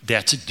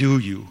that's due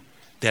you,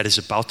 that is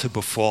about to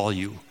befall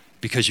you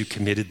because you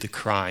committed the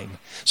crime.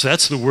 So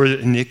that's the word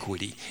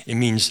iniquity. It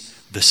means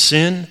the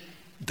sin,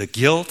 the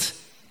guilt,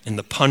 and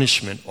the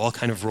punishment all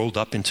kind of rolled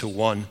up into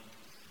one.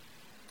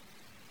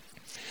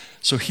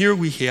 So here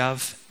we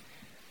have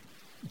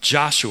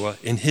Joshua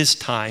in his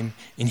time,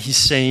 and he's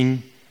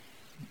saying,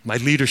 my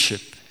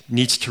leadership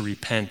needs to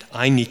repent.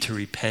 I need to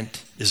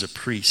repent as a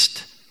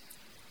priest.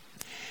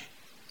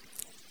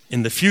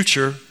 In the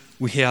future,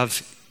 we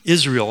have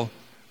Israel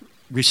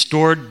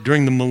restored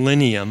during the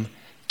millennium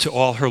to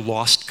all her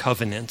lost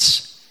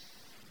covenants.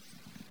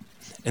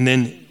 And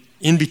then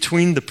in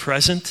between the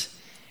present,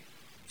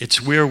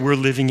 it's where we're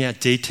living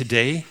at day to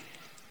day.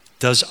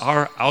 Does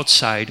our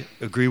outside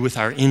agree with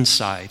our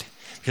inside?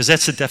 Because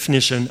that's the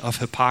definition of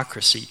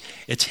hypocrisy.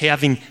 It's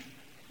having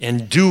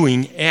and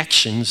doing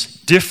actions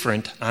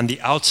different on the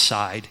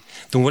outside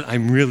than what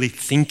I'm really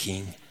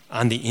thinking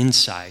on the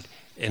inside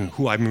and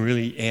who I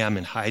really am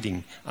and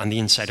hiding on the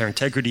inside. Our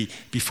integrity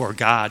before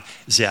God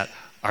is that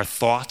our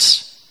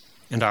thoughts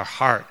and our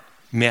heart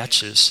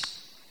matches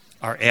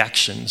our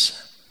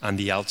actions on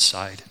the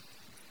outside.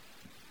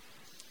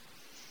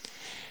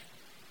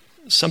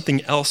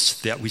 Something else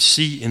that we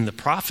see in the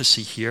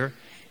prophecy here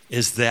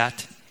is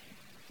that,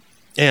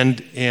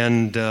 and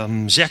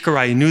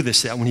Zechariah knew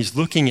this, that when he's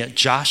looking at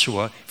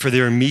Joshua for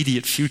their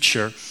immediate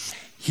future,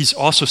 he's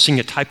also seeing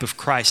a type of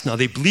Christ. Now,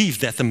 they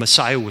believed that the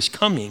Messiah was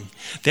coming.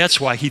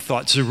 That's why he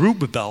thought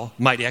Zerubbabel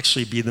might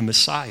actually be the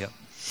Messiah.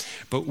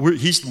 But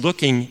he's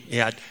looking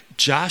at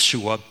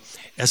Joshua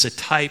as a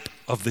type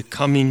of the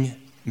coming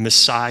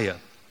Messiah.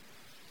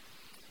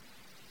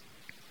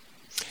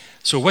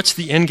 So what's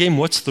the end game?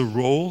 What's the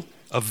role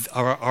of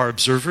our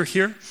observer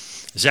here?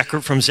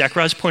 From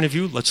Zechariah's point of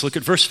view, let's look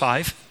at verse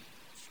 5.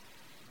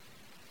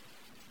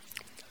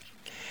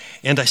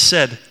 And I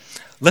said,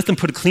 let them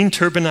put a clean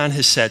turban on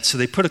his head. So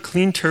they put a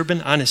clean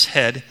turban on his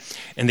head,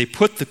 and they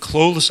put the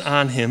clothes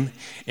on him,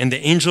 and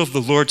the angel of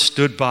the Lord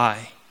stood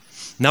by.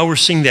 Now we're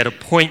seeing that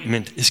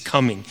appointment is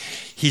coming.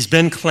 He's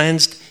been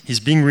cleansed.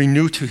 He's being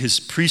renewed to his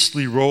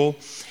priestly role.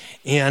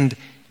 And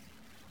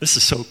this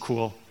is so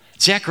cool.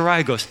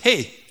 Zechariah goes,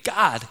 hey,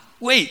 God,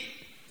 wait,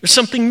 there's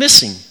something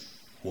missing.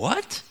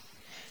 What?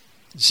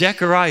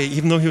 Zechariah,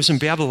 even though he was in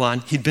Babylon,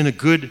 he'd been a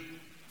good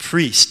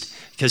priest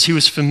because he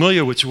was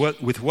familiar with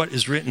what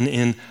is written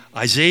in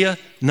Isaiah,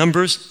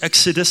 Numbers,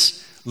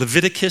 Exodus,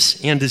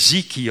 Leviticus, and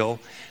Ezekiel,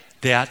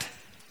 that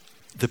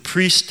the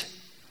priest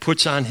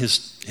puts on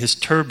his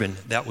turban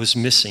that was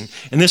missing.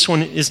 And this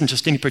one isn't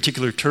just any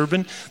particular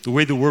turban. The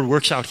way the word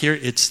works out here,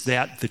 it's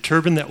that the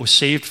turban that was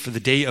saved for the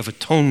Day of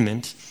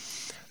Atonement,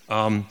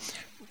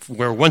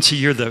 where once a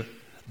year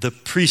the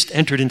priest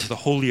entered into the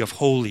Holy of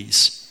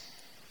Holies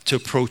to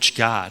approach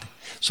God.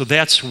 So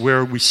that's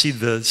where we see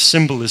the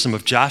symbolism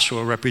of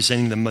Joshua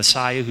representing the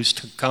Messiah who's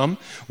to come,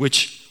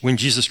 which when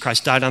Jesus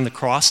Christ died on the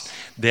cross,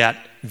 that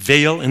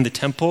veil in the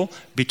temple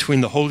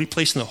between the holy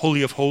place and the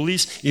Holy of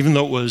Holies, even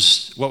though it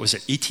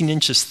was, 18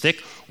 inches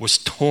thick, was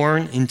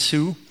torn in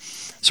two.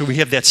 So we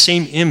have that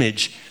same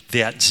image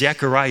that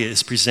Zechariah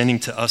is presenting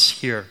to us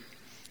here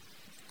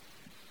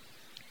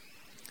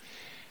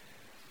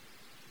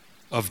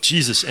of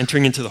Jesus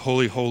entering into the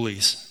Holy of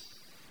Holies.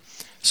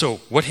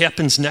 So what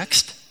happens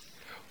next?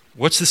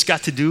 What's this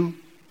got to do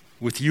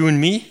with you and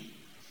me?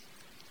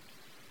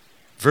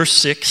 Verse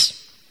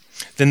 6,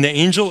 then the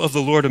angel of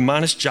the Lord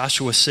admonished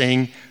Joshua,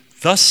 saying,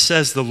 thus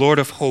says the Lord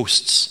of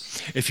hosts,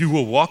 if you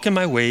will walk in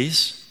my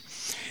ways,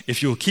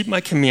 if you will keep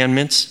my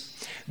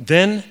commandments,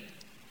 then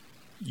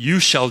you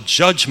shall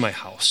judge my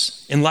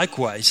house, and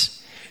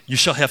likewise you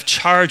shall have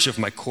charge of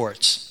my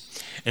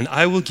courts, and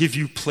I will give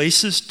you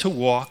places to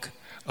walk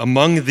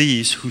among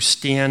these who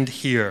stand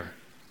here.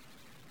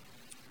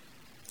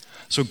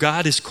 So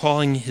God is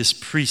calling his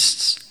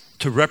priests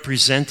to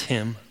represent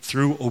him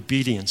through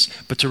obedience,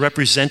 but to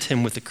represent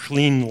him with a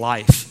clean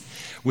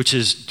life, which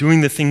is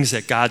doing the things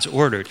that God's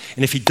ordered.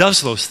 And if he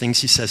does those things,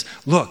 he says,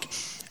 look,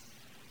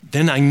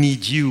 then I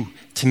need you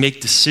to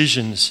make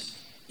decisions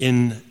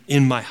in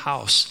my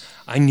house.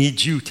 I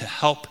need you to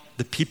help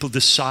the people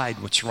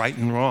decide what's right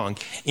and wrong.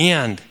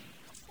 And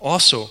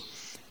also,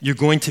 you're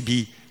going to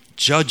be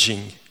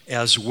judging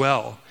as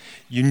well.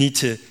 You need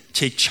to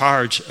take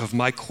charge of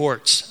my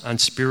courts on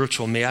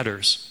spiritual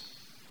matters.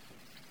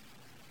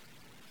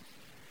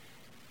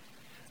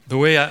 The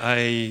way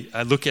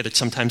I look at it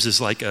sometimes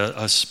is like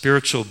a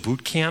spiritual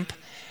boot camp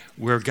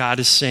where God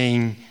is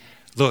saying,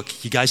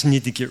 look, you guys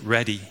need to get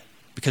ready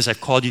because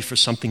I've called you for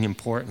something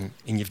important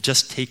and you've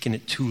just taken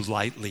it too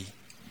lightly.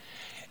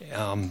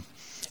 And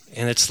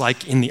it's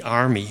like in the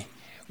army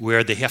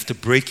where they have to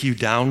break you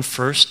down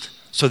first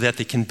so that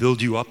they can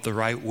build you up the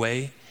right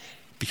way,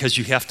 because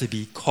you have to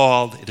be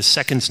called at a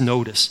second's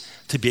notice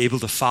to be able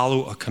to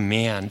follow a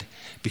command,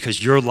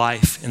 because your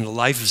life and the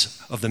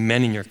lives of the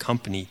men in your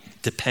company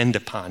depend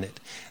upon it.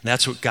 And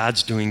that's what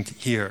God's doing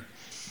here.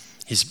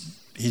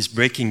 He's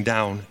breaking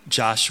down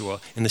Joshua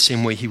in the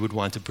same way he would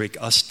want to break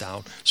us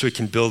down so he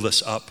can build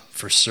us up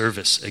for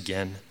service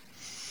again.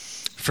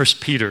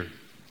 1 Peter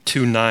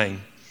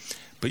 2:9.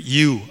 But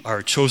you are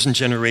a chosen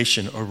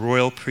generation, a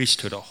royal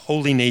priesthood, a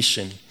holy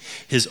nation,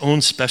 his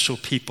own special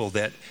people,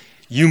 that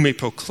you may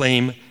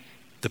proclaim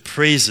the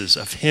praises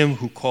of him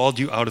who called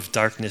you out of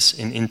darkness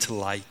and into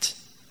light.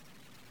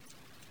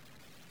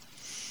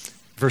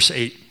 Verse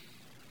 8.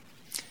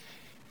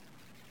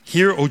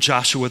 Hear, O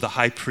Joshua the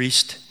high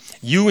priest,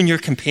 you and your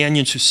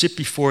companions who sit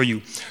before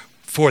you,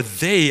 for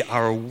they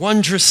are a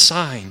wondrous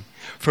sign.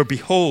 For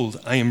behold,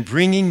 I am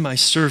bringing my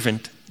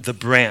servant, the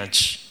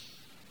branch.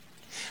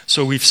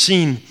 So we've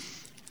seen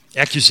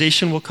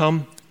accusation will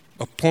come,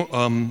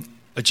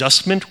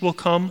 adjustment will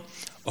come,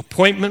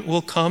 appointment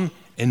will come,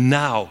 and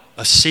now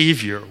a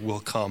Savior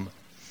will come.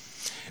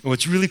 And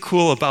what's really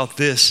cool about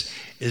this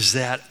is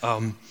that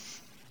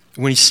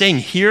when he's saying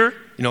here,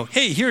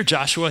 hey, here,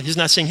 Joshua, he's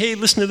not saying, hey,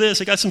 listen to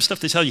this, I got some stuff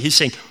to tell you. He's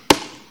saying,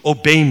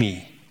 obey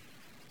me.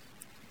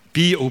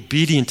 Be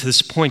obedient to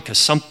this point, because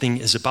something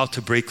is about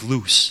to break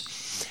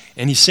loose.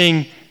 And he's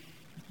saying,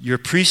 your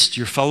priests,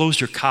 your fellows,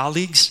 your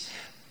colleagues,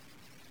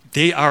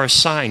 they are a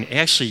sign.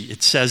 Actually,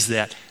 it says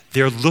that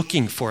they're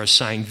looking for a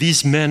sign.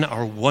 These men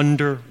are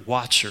wonder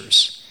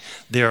watchers.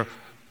 They're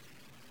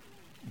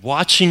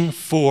watching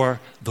for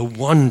the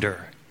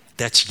wonder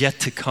that's yet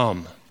to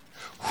come.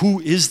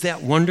 Who is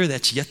that wonder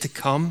that's yet to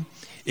come?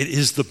 It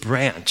is the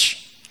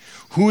branch.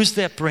 Who is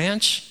that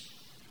branch?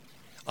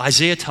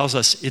 Isaiah tells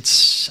us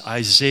it's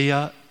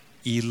Isaiah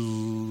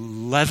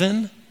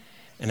 11.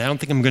 And I don't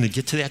think I'm going to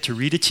get to that to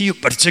read it to you,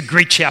 but it's a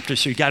great chapter,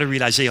 so you got to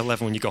read Isaiah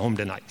 11 when you go home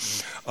tonight.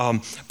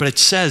 But it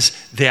says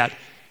that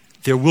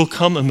there will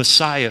come a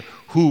Messiah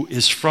who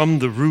is from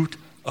the root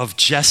of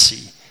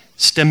Jesse,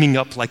 stemming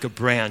up like a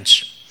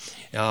branch.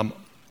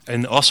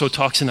 And also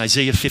talks in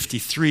Isaiah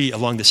 53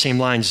 along the same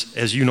lines,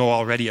 as you know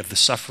already, of the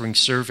suffering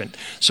servant.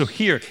 So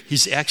here,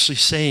 he's actually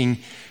saying,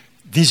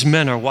 these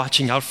men are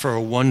watching out for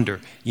a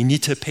wonder. You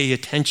need to pay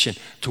attention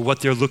to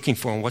what they're looking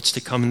for and what's to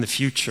come in the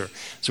future.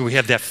 So we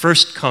have that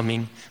first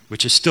coming,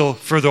 which is still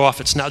further off.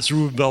 It's not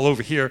Zerubbabel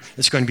over here.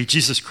 It's going to be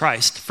Jesus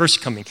Christ,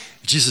 first coming.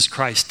 Jesus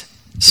Christ,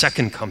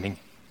 second coming.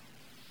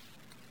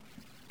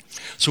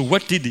 So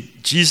what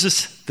did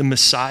Jesus, the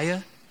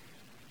Messiah,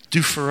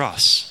 do for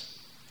us?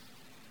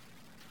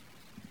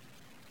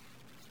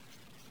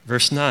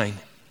 Verse 9.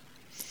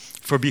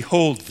 For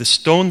behold, the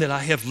stone that I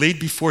have laid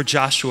before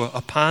Joshua,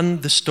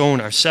 upon the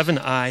stone are 7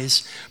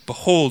 eyes.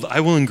 Behold,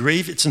 I will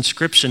engrave its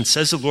inscription,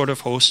 says the Lord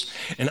of hosts,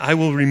 and I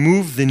will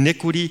remove the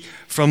iniquity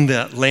from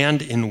the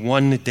land in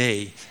 1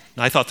 day.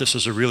 And I thought this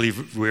was a really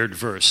weird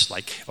verse.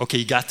 Like, okay,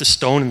 you got the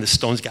stone, and the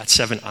stone's got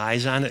 7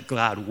 eyes on it.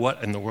 God,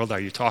 what in the world are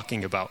you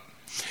talking about?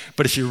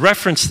 But if you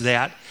reference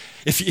that,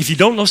 if you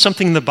don't know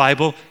something in the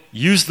Bible,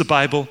 use the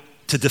Bible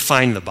to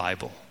define the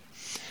Bible.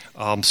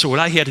 So what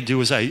I had to do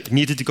is I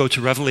needed to go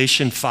to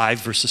Revelation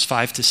 5, verses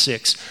 5 to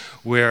 6,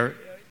 where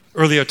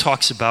earlier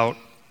talks about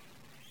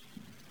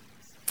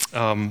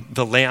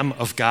the Lamb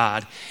of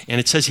God. And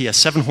it says he has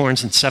 7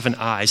 horns and 7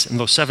 eyes, and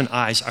those 7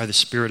 eyes are the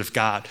Spirit of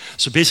God.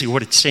 So basically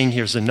what it's saying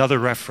here is another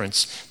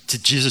reference to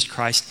Jesus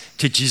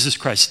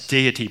Christ's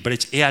deity, but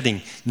it's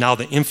adding now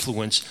the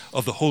influence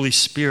of the Holy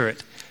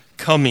Spirit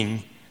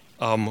coming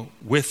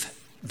with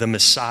the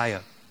Messiah.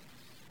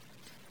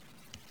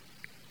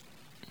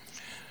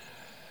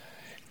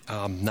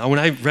 Now, when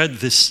I read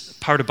this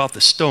part about the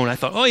stone, I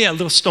thought, oh yeah, a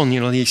little stone,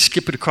 you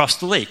skip it across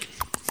the lake.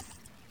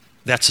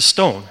 That's a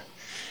stone.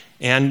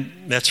 And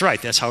that's right,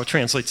 that's how it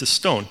translates as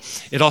stone.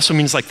 It also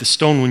means like the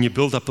stone when you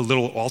build up a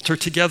little altar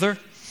together.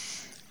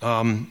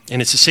 And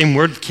it's the same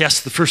word,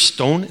 cast the first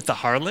stone at the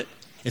harlot.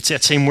 It's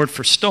that same word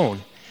for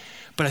stone.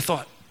 But I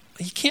thought,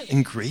 you can't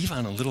engrave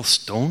on a little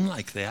stone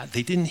like that.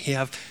 They didn't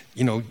have,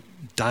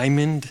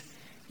 diamond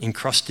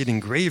encrusted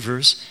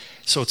engravers.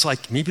 So it's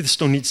like maybe the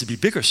stone needs to be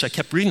bigger. So I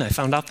kept reading. I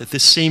found out that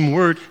this same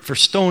word for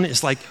stone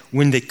is like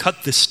when they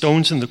cut the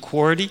stones in the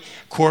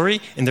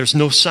quarry, and there's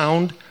no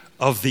sound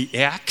of the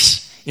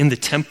axe in the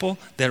temple,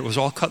 that it was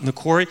all cut in the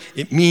quarry.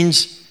 It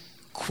means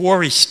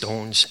quarry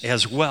stones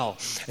as well.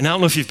 And I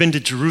don't know if you've been to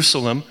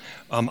Jerusalem.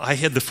 I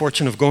had the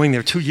fortune of going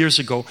there 2 years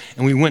ago,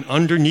 and we went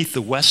underneath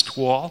the west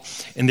wall,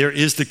 and there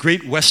is the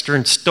Great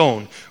Western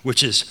Stone,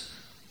 which is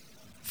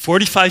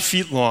 45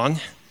 feet long,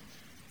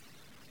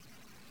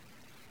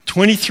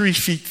 23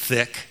 feet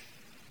thick,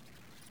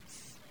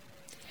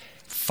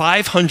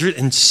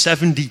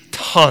 570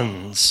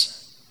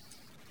 tons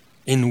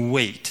in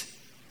weight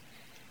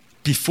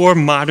before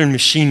modern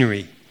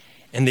machinery.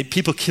 And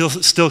people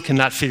still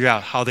cannot figure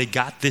out how they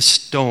got this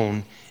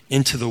stone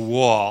into the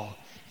wall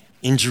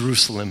in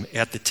Jerusalem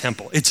at the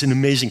temple. It's an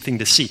amazing thing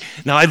to see.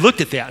 Now, I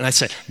looked at that and I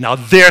said, now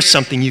there's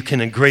something you can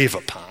engrave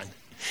upon.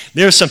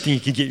 There's something you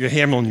can get your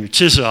hammer and your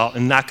chisel out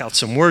and knock out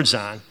some words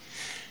on.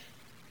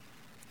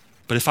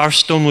 But if our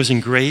stone was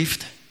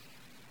engraved,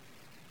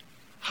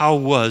 how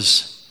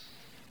was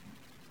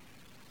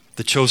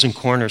the chosen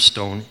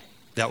cornerstone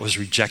that was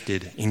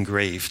rejected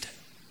engraved?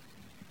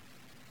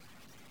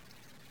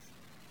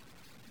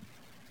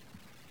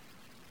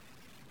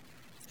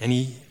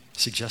 Any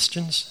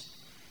suggestions?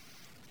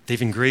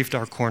 They've engraved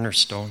our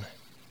cornerstone.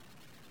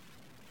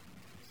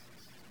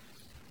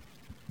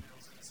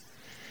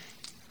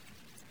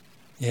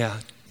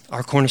 Yeah,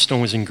 our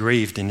cornerstone was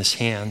engraved in his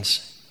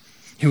hands.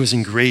 He was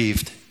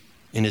engraved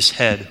in his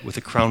head with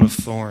a crown of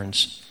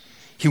thorns.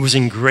 He was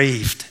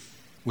engraved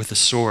with a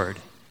sword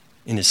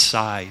in his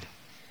side.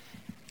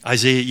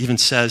 Isaiah even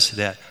says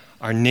that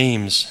our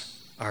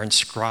names are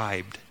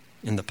inscribed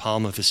in the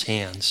palm of his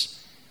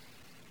hands.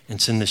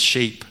 It's in the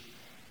shape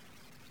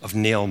of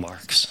nail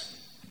marks.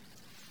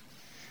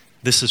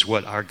 This is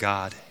what our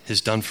God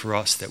has done for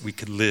us, that we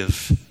could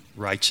live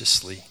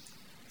righteously.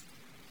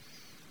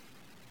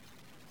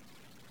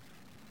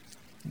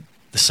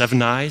 The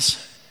 7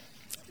 eyes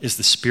is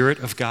the Spirit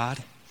of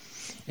God,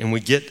 and we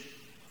get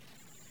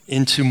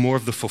into more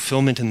of the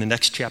fulfillment in the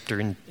next chapter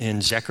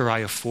in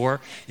Zechariah 4.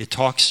 It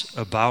talks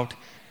about,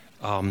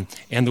 and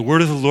the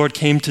word of the Lord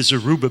came to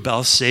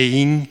Zerubbabel,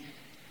 saying,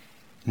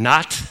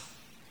 not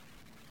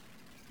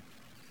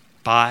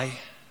by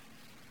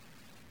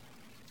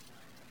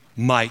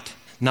might,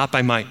 not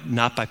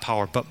by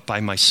power, but by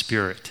my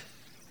Spirit,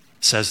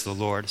 says the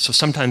Lord. So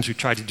sometimes we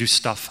try to do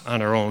stuff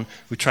on our own.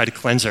 We try to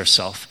cleanse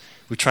ourselves.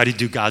 We try to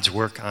do God's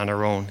work on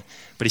our own.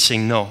 But he's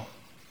saying, no.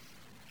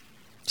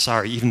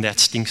 Sorry, even that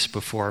stinks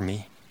before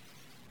me.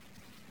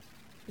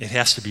 It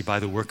has to be by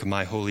the work of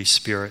my Holy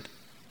Spirit.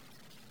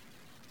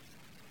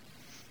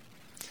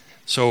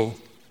 So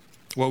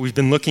what we've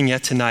been looking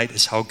at tonight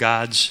is how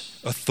God's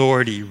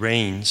authority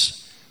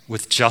reigns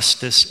with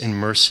justice and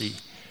mercy.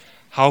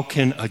 How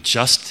can a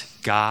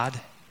just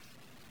God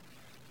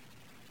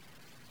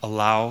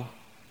allow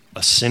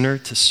a sinner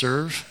to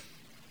serve?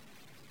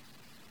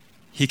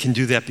 He can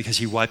do that because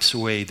he wipes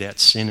away that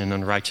sin and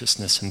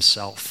unrighteousness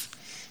himself.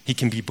 He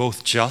can be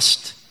both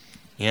just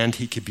and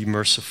he can be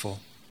merciful.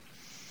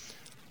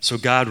 So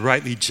God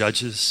rightly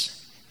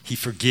judges. He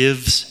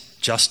forgives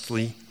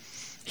justly.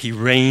 He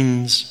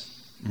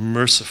reigns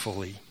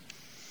mercifully.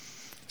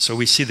 So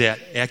we see that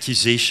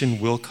accusation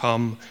will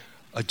come,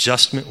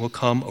 adjustment will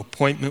come,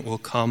 appointment will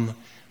come,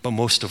 but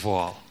most of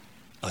all,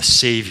 a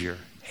Savior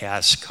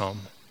has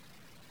come.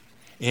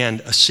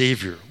 And a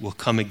Savior will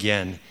come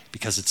again,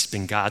 because it's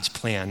been God's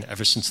plan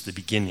ever since the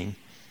beginning,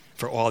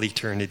 for all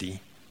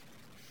eternity.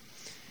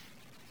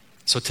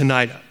 So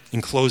tonight,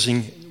 in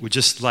closing, we'd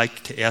just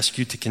like to ask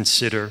you to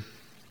consider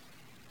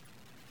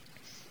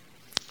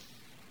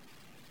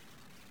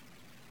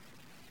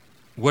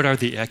what are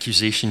the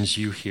accusations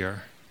you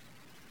hear?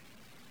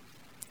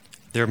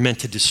 They're meant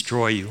to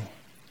destroy you,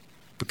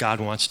 but God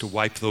wants to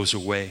wipe those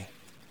away.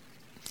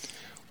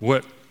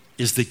 What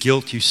is the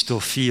guilt you still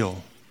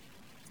feel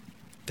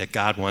that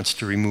God wants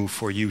to remove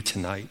for you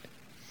tonight?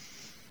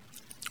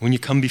 When you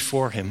come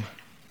before him,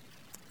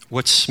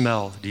 what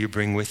smell do you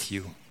bring with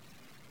you?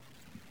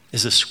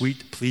 Is a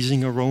sweet,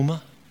 pleasing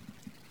aroma?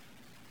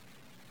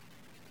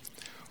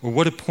 Or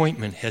what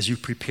appointment has you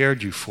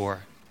prepared you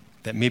for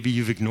that maybe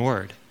you've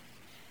ignored?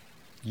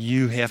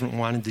 You haven't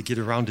wanted to get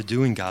around to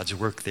doing God's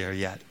work there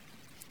yet.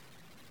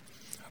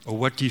 Or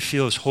what do you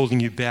feel is holding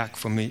you back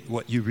from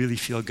what you really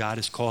feel God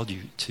has called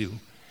you to?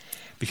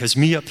 Because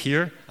me up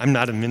here, I'm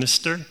not a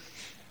minister.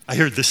 I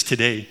heard this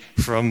today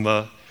from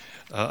a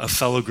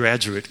fellow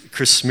graduate,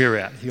 Chris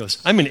Smirat. He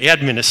goes, I'm an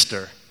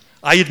administrator.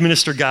 I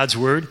administer God's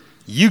word.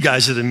 You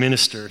guys are the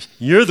ministers.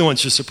 You're the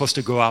ones who are supposed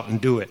to go out and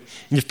do it.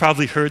 And you've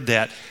probably heard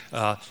that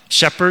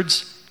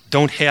shepherds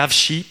don't have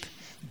sheep,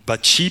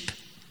 but sheep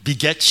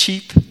beget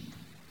sheep.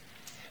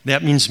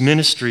 That means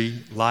ministry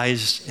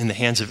lies in the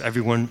hands of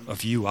every one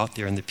of you out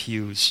there in the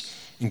pews.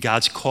 And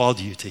God's called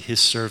you to his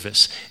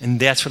service. And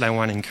that's what I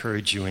want to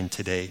encourage you in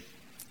today.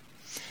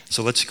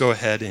 So let's go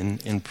ahead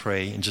and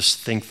pray and just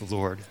thank the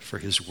Lord for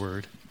his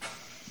word.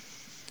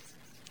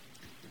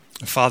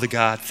 Father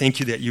God, thank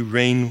you that you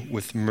reign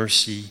with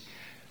mercy.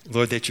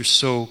 Lord, that you're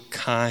so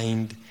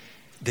kind,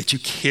 that you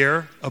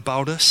care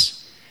about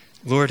us.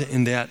 Lord,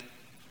 and that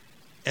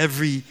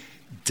every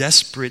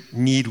desperate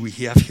need we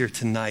have here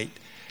tonight,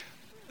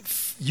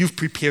 you've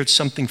prepared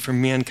something for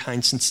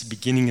mankind since the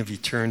beginning of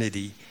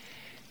eternity.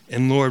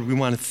 And Lord, we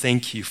want to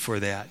thank you for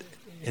that,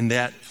 and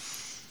that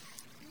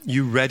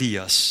you ready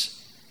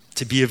us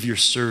to be of your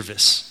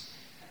service.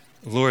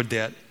 Lord,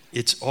 that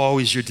it's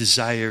always your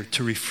desire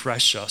to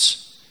refresh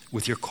us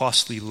with your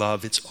costly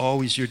love. It's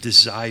always your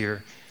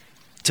desire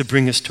to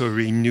bring us to a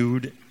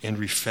renewed and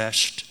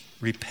refreshed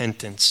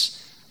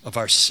repentance of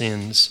our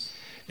sins.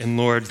 And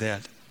Lord,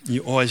 that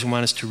you always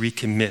want us to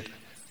recommit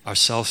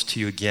ourselves to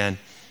you again,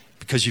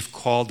 because you've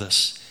called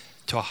us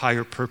to a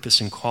higher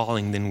purpose and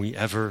calling than we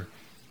ever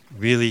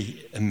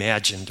really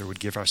imagined or would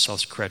give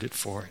ourselves credit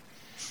for.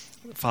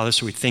 Father,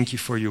 so we thank you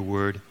for your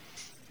word,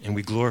 and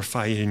we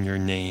glorify you in your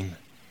name.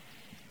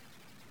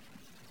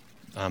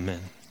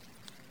 Amen.